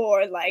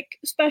or like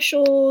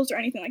specials or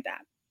anything like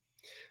that?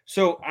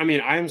 So, I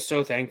mean, I'm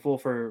so thankful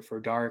for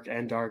Dark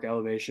and Dark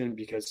Elevation,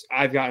 because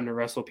I've gotten to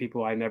wrestle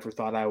people I never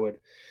thought I would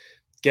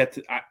get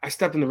to. I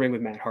stepped in the ring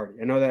with Matt Hardy.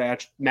 I know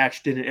that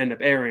match didn't end up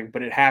airing,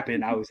 but it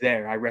happened. I was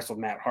there. I wrestled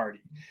Matt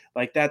Hardy.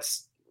 Like,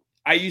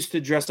 I used to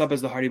dress up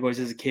as the Hardy Boys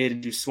as a kid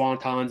and do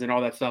swantons and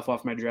all that stuff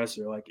off my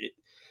dresser. Like,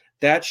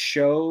 that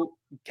show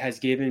has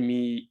given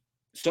me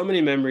so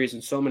many memories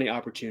and so many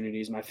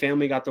opportunities. My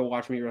family got to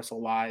watch me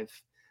wrestle live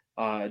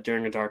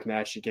during a Dark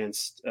match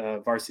against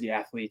varsity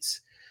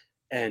athletes.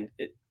 And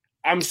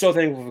I'm so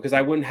thankful, because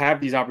I wouldn't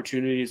have these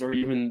opportunities or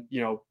even,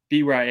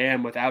 be where I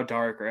am without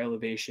Dark or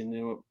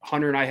Elevation.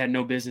 Hunter and I had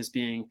no business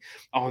being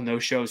on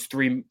those shows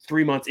 3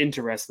 months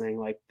into wrestling.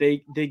 Like,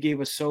 they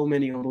gave us so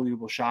many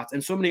unbelievable shots,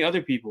 and so many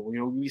other people.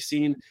 We've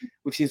seen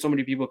so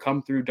many people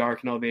come through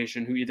Dark and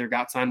Elevation who either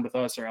got signed with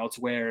us or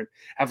elsewhere and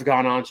have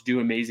gone on to do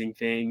amazing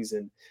things.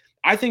 And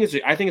I think it's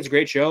a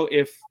great show.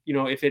 If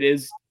it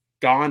is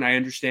gone, I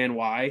understand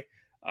why.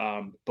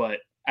 But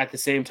at the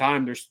same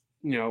time, there's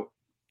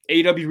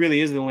AEW really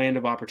is the land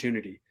of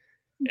opportunity.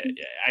 Mm-hmm.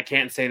 I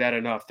can't say that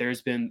enough.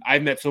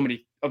 I've met so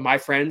many of my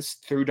friends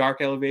through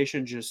Dark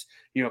Elevation, just,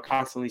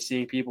 constantly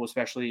seeing people,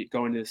 especially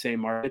going to the same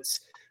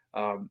markets.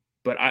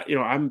 But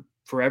I'm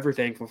forever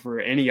thankful for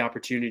any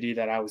opportunity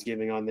that I was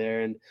giving on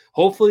there, and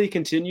hopefully it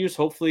continues.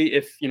 Hopefully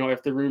if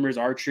the rumors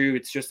are true,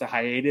 it's just a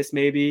hiatus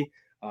maybe.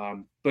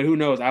 But who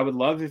knows? I would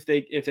love if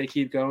they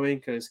keep going,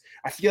 because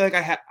I feel like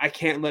I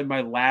can't let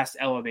my last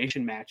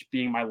elevation match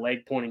being my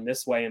leg pointing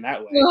this way and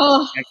that way.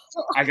 Oh.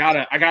 I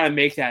gotta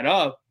make that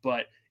up.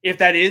 But if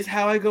that is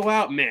how I go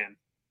out, man,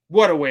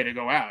 what a way to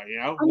go out, you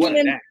know? What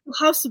a day.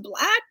 House of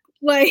Black,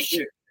 like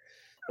Dude,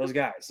 those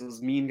guys,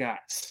 those mean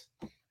guys,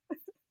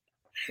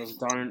 those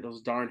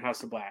darn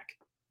House of Black.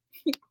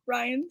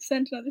 Ryan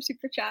sent another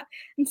super chat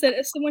and said,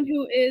 as someone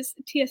who is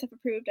TSF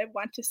approved, I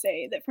want to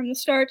say that from the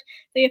start,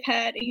 they have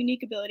had a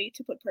unique ability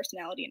to put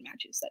personality in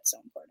matches. That's so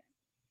important.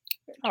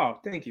 Oh,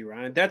 thank you,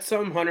 Ryan. That's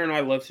something Hunter and I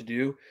love to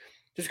do,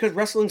 just because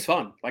wrestling's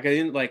fun. Like, I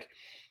didn't like,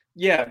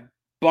 yeah,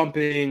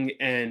 bumping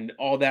and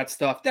all that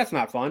stuff. That's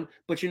not fun.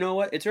 But you know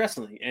what? It's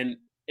wrestling. And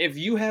if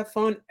you have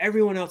fun,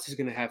 everyone else is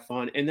going to have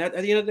fun. And that,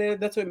 at the end of the day,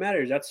 that's what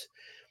matters.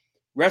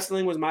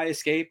 Wrestling was my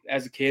escape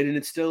as a kid, and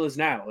it still is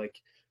now. Like,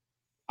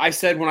 I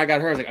said when I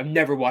got hurt, I was like, I'm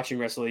never watching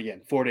wrestling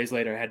again. 4 days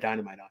later, I had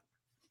Dynamite on.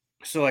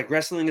 So, like,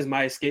 wrestling is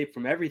my escape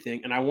from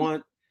everything.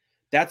 And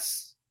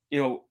that's,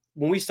 when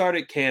we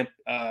started camp,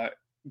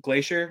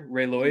 Glacier,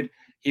 Ray Lloyd,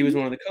 he was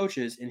one of the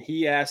coaches, and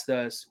he asked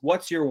us,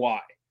 what's your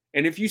why?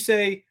 And if you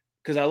say,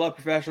 because I love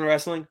professional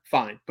wrestling,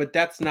 fine. But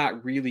that's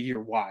not really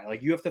your why.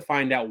 Like, you have to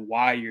find out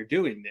why you're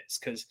doing this,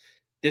 because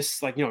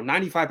this,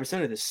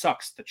 95% of this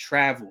sucks. The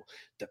travel,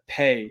 the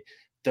pay,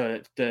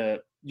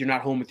 the you're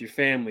not home with your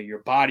family, your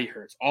body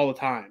hurts all the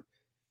time.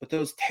 But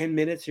those 10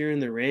 minutes you're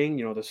in the ring,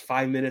 those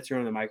 5 minutes you're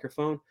on the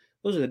microphone,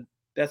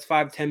 that's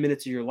 5-10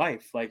 minutes of your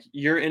life. Like,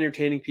 you're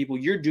entertaining people,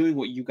 you're doing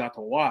what you got to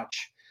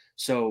watch.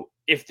 So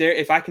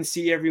if I can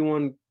see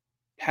everyone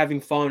having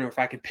fun, or if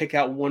I can pick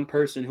out one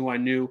person who I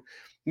knew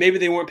maybe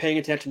they weren't paying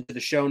attention to the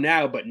show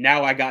now, but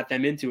now I got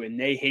them into it and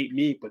they hate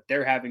me, but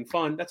they're having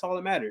fun, that's all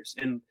that matters.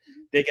 And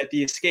they get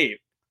the escape.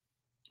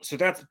 So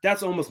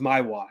that's almost my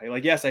why.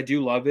 Like, yes, I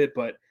do love it,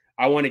 but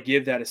I want to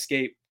give that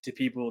escape to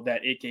people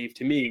that it gave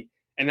to me.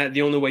 And that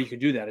the only way you can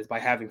do that is by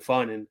having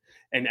fun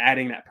and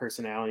adding that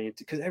personality.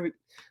 Because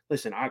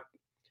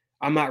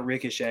I'm not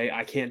Ricochet.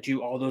 I can't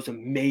do all those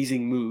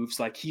amazing moves.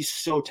 Like, he's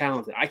so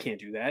talented. I can't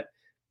do that.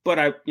 But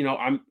I'm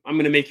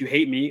going to make you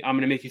hate me. I'm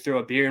going to make you throw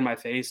a beer in my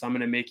face. I'm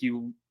going to make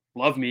you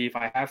love me if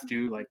I have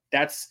to. Like,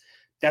 that's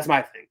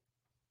my thing.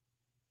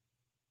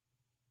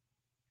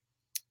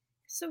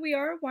 So we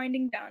are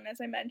winding down, as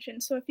I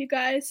mentioned. So if you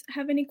guys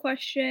have any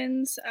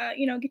questions,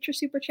 get your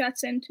super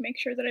chats in to make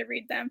sure that I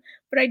read them.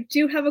 But I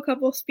do have a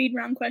couple speed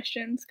round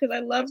questions, because I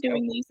love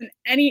doing these in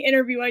any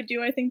interview I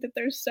do. I think that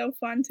they're so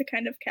fun to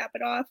kind of cap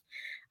it off.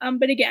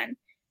 But again,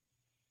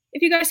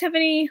 if you guys have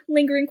any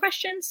lingering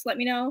questions, let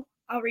me know.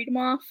 I'll read them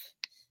off.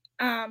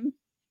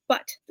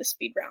 But the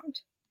speed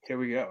round. Here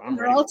we go.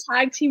 They're all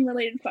tag team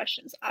related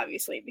questions,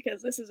 obviously,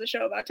 because this is a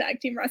show about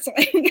tag team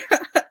wrestling.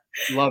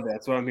 Love that.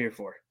 That's what I'm here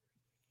for.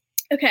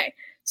 Okay,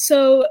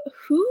 so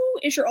who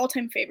is your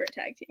all-time favorite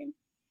tag team?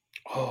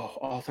 Oh,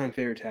 all-time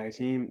favorite tag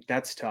team?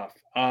 That's tough.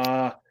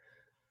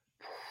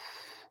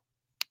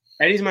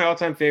 Eddie's my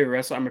all-time favorite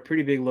wrestler. I'm a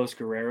pretty big Los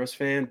Guerreros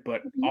fan,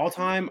 but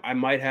all-time, I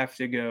might have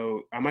to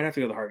go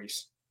the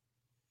Hardys.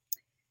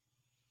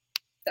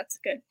 That's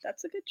a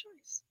good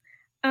choice.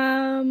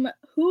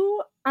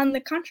 Who, on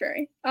the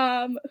contrary,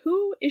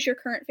 who is your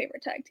current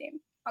favorite tag team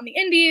on the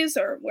Indies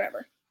or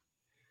wherever?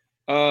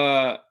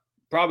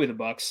 Probably the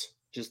Bucks.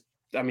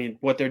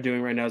 What they're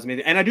doing right now is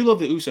amazing. And I do love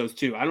the Usos,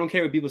 too. I don't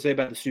care what people say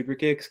about the super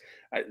kicks.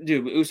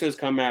 Dude, the Usos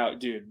come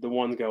out, dude, the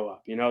ones go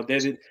up. They're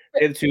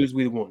the twos,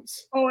 we the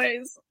ones.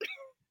 Always.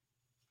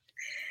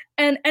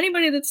 And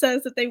anybody that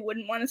says that they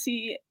wouldn't want to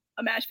see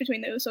a match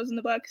between the Usos and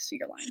the Bucks,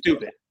 you're lying.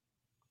 Stupid.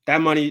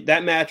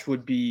 That match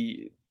would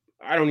be,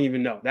 I don't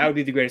even know. That would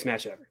be the greatest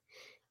match ever.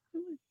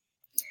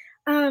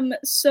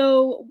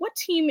 So what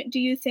team do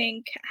you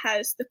think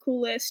has the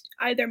coolest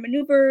either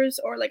maneuvers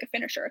or like a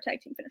finisher, a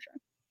tag team finisher?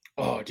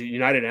 Oh, dude,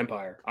 United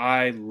Empire.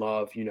 I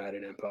love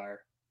United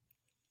Empire.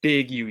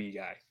 Big UE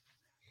guy.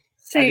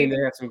 Same. I think they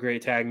have some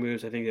great tag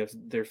moves. I think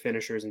their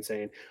finisher is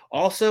insane.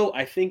 Also,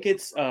 I think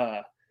it's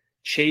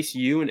Chase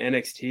U and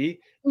NXT.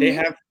 They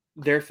have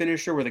their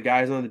finisher where the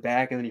guy's on the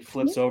back and then he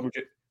flips over.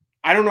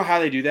 I don't know how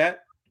they do that.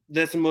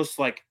 That's the most,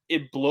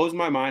 it blows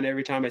my mind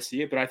every time I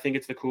see it, but I think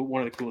it's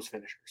one of the coolest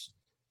finishers.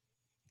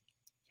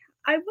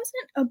 I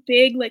wasn't a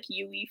big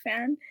UE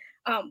fan,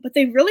 but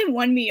they really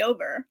won me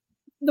over.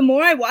 The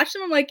more I watch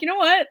them, I'm like, you know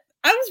what?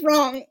 I was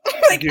wrong.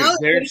 Dude,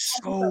 they're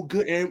so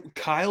good. And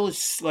Kyle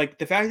is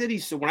the fact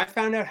that when I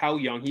found out how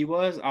young he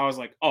was, I was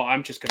like, oh,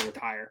 I'm just going to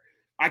retire.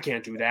 I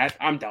can't do that.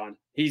 I'm done.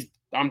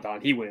 I'm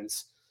done. He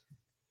wins.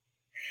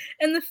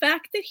 And the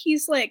fact that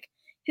he's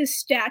his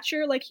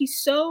stature,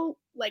 he's so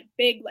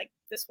big,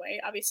 this way,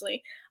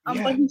 obviously.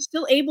 But he's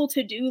still able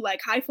to do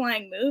high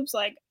flying moves.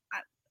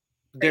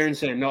 They're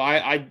insane. No,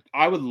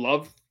 I would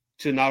love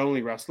to not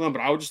only wrestle them,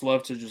 but I would just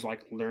love to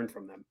learn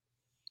from them.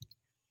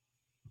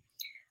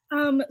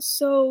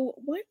 So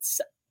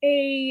what's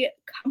a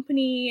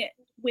company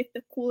with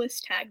the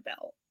coolest tag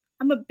belt?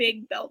 I'm a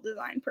big belt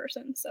design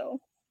person,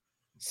 so.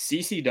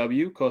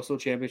 CCW, Coastal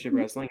Championship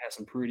Wrestling, has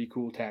some pretty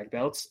cool tag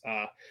belts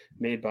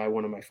made by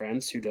one of my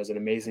friends who does an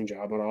amazing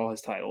job on all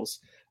his titles.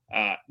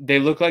 They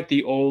look like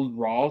the old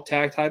Raw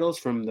tag titles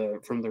from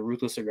the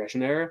Ruthless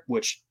Aggression era,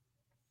 which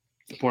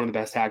is one of the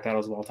best tag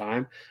titles of all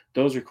time.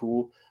 Those are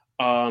cool.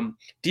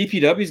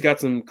 DPW's got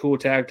some cool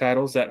tag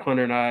titles that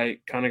Hunter and I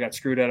kind of got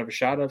screwed out of a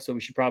shot of, so we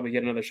should probably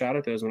get another shot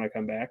at those when I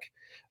come back.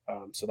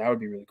 So that would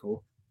be really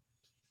cool.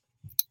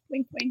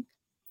 Wink, wink.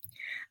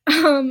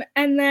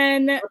 And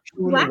then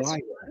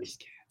these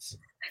cats.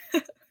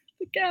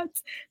 The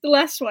cats. The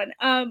last one.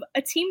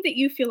 A team that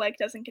you feel like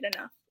doesn't get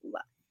enough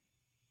love.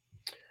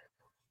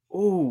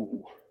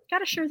 Oh,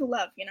 gotta share the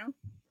love, you know.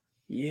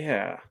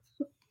 Yeah.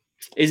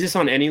 Is this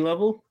on any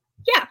level?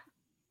 Yeah.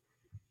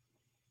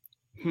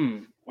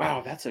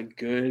 Wow, that's a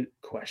good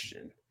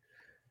question.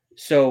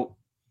 So,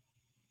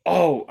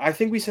 I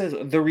think we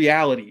said the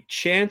reality.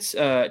 Chance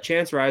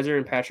Riser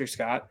and Patrick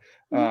Scott,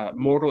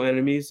 mortal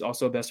enemies,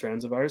 also best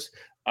friends of ours.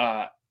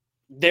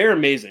 They're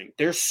amazing.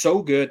 They're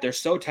so good. They're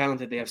so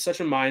talented. They have such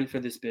a mind for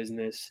this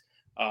business.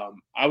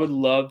 I would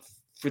love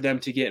for them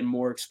to get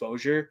more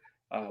exposure.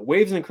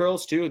 Waves and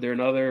Curls too. They're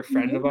another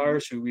friend of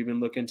ours who we've been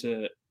looking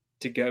to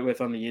get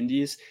with on the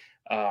indies.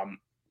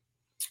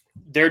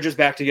 They're just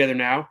back together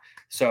now,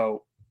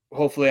 so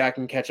hopefully I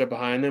can catch up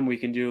behind them. We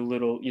can do a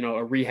little,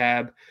 a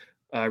rehab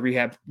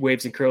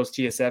Waves and Curls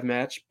TSF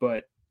match.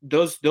 But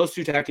those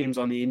two tag teams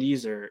on the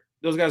indies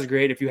those guys are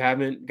great. If you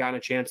haven't gotten a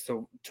chance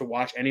to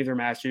watch any of their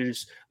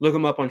matches, look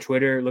them up on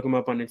Twitter, look them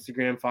up on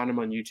Instagram, find them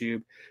on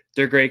YouTube.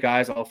 They're great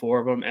guys, all four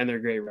of them, and they're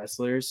great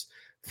wrestlers.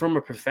 From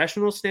a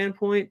professional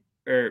standpoint,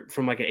 or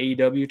from like an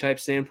AEW type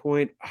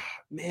standpoint,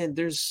 man,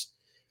 there's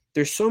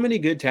so many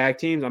good tag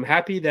teams. I'm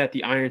happy that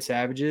the Iron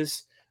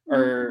Savages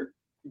are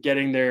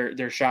getting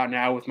their shot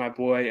now with my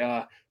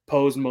boy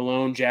Pose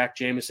Malone, Jack,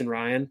 Jameson,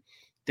 Ryan.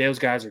 Those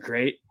guys are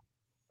great.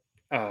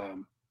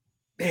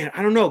 Man,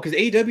 I don't know, because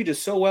AEW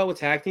does so well with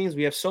tag teams.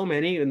 We have so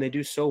many, and they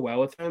do so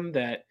well with them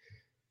that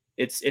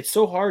it's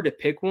so hard to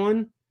pick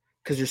one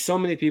because there's so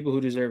many people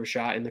who deserve a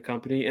shot in the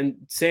company. And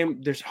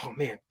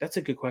that's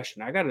a good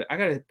question. I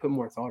gotta put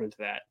more thought into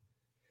that.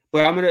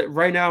 But I'm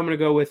gonna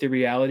go with the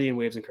reality and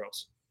Waves and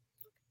Curls.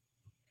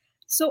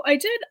 So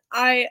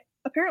I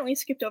apparently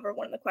skipped over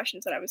one of the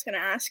questions that I was going to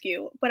ask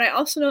you, but I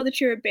also know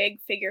that you're a big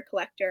figure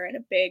collector and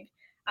a big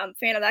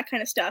fan of that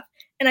kind of stuff.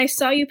 And I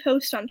saw you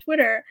post on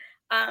Twitter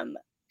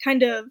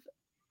kind of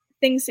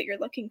things that you're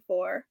looking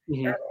for or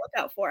on the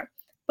lookout for.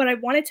 But I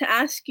wanted to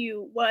ask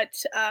you what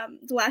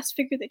the last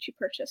figure that you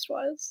purchased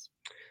was.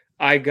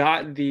 I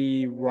got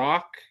the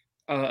Rock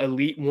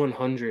Elite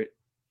 100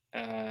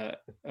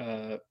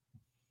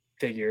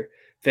 figure,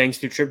 thanks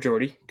to Trip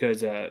Jordy,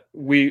 because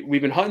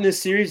we've been hunting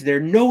this series.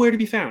 They're nowhere to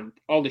be found.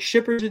 All the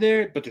shippers are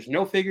there, but there's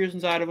no figures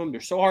inside of them.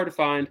 They're so hard to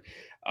find.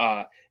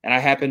 And I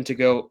happened to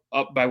go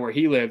up by where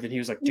he lived, and he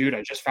was like, dude,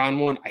 I just found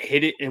one. I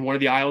hid it in one of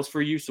the aisles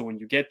for you, so when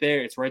you get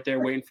there, it's right there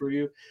waiting for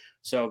you.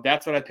 So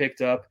that's what I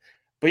picked up.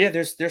 But yeah,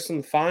 there's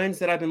some finds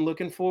that I've been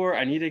looking for.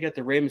 I need to get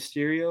the Rey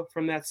Mysterio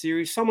from that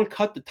series. Someone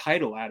cut the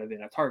title out of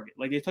it at Target.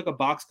 Like, they took a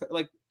box cut.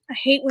 Like, I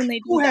hate when they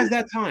do who has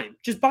that time?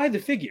 Just buy the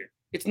figure.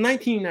 It's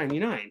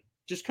 $19.99.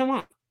 Just come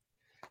on.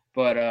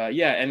 But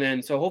yeah, and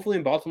then so hopefully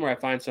in Baltimore I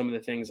find some of the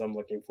things I'm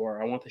looking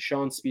for. I want the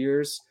Sean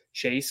Spears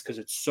chase because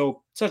it's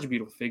such a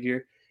beautiful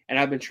figure. And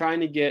I've been trying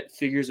to get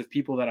figures of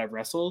people that I've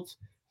wrestled.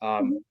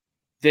 I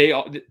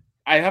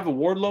have a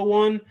Wardlow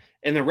one,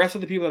 and the rest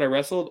of the people that I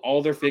wrestled,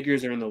 all their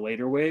figures are in the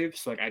later wave.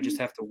 So like I just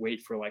have to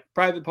wait for like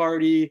Private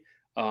Party.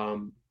 I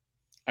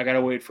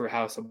gotta wait for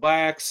House of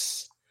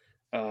Blacks,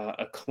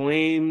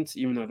 Acclaimed,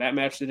 even though that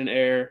match didn't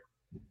air.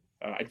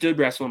 I did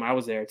wrestle him. I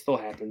was there. It still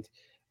happened.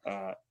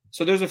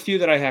 So there's a few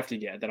that I have to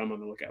get that I'm on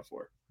the lookout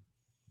for.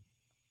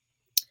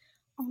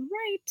 All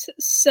right.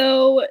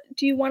 So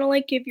do you want to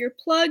like give your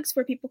plugs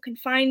where people can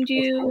find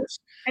you?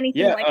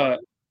 Anything like that?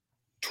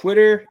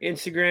 Twitter,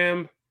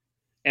 Instagram,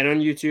 and on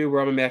YouTube, where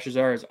all my matches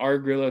are, is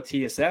Grillo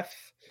TSF.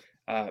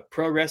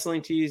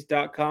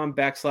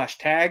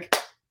 ProWrestlingTees.com/tag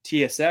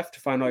TSF to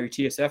find all your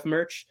TSF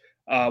merch.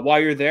 While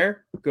you're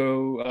there,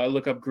 go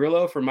look up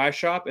Grillo for my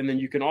shop, and then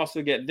you can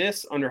also get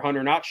this under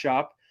Hunter Knott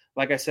shop.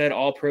 Like I said,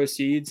 all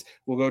proceeds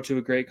will go to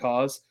a great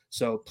cause.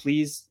 So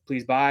please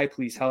buy,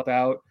 please help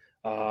out.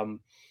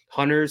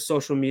 Hunter's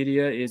social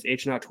media is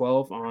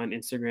HNot12 on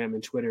Instagram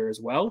and Twitter as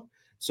well.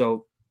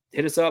 So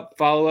hit us up,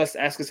 follow us,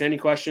 ask us any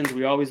questions.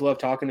 We always love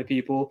talking to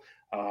people.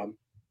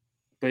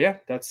 But yeah,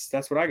 that's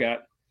what I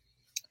got.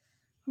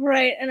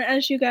 Right, and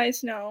as you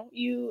guys know,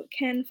 you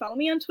can follow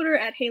me on Twitter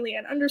at @Haley_.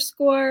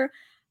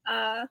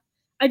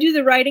 I do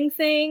the writing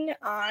thing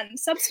on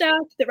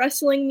Substack, the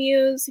Wrestling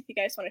Muse, if you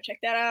guys want to check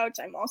that out.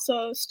 I'm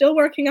also still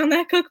working on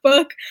that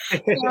cookbook.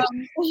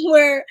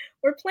 We're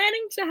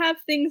planning to have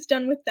things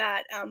done with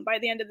that by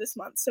the end of this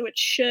month, so it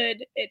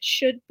should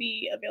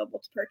be available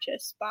to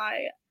purchase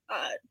by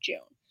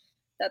June.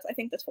 I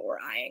think that's what we're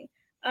eyeing.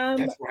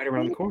 That's right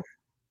around the corner.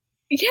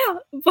 Yeah,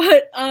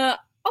 but also,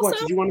 what,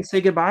 did you want to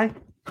say goodbye?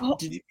 Oh,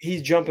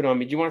 he's jumping on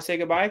me. Do you want to say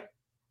goodbye?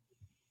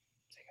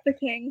 The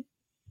king.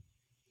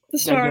 The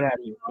star. Get out of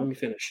you. Let me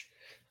finish.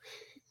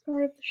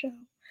 Star of the show.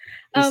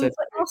 But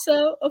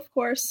also, of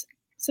course,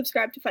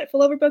 subscribe to Fightful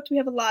Overbooked. We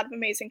have a lot of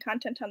amazing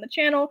content on the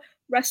channel,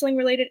 wrestling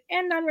related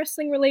and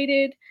non-wrestling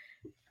related.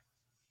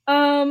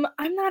 I'm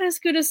not as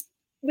good as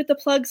with the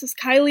plugs as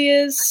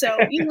Kylie is, so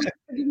you have to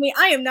forgive me.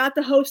 I am not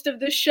the host of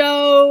the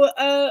show,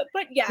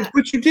 but yeah.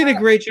 But you did a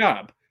great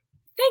job.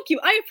 Thank you.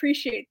 I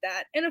appreciate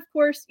that. And of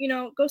course,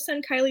 go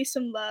send Kylie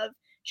some love.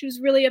 She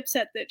was really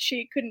upset that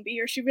she couldn't be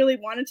here. She really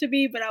wanted to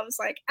be, but I was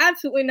like,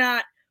 absolutely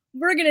not.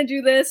 We're going to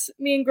do this,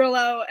 me and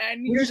Grillo.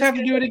 And you just have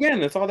to do it again.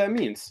 That's all that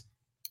means.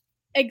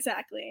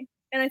 Exactly.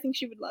 And I think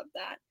she would love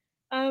that.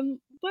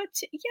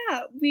 But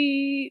yeah,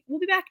 we will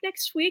be back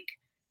next week.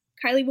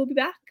 Kylie will be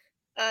back,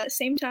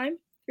 same time,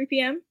 3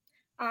 p.m.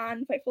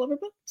 on Fightful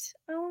Overbooked.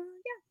 Yeah.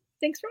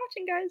 Thanks for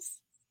watching, guys.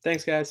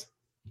 Thanks, guys.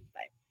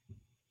 Bye.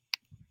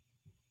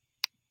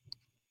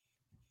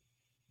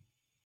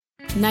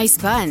 Nice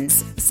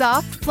buns,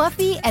 soft,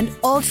 fluffy, and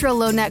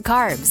ultra-low net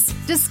carbs.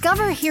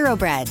 Discover Hero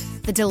Bread,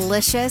 the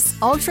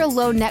delicious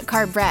ultra-low net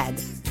carb bread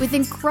with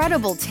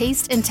incredible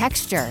taste and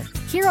texture.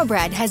 Hero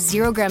Bread has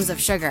 0 grams of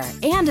sugar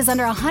and is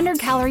under 100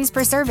 calories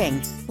per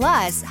serving.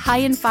 Plus, high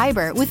in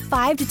fiber with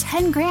 5 to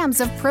 10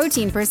 grams of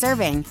protein per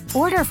serving.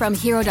 Order from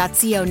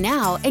hero.co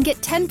now and get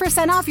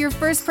 10% off your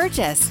first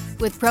purchase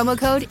with promo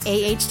code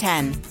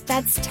AH10.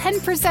 That's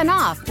 10%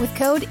 off with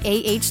code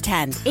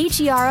AH10.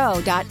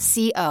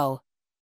 HERO.co.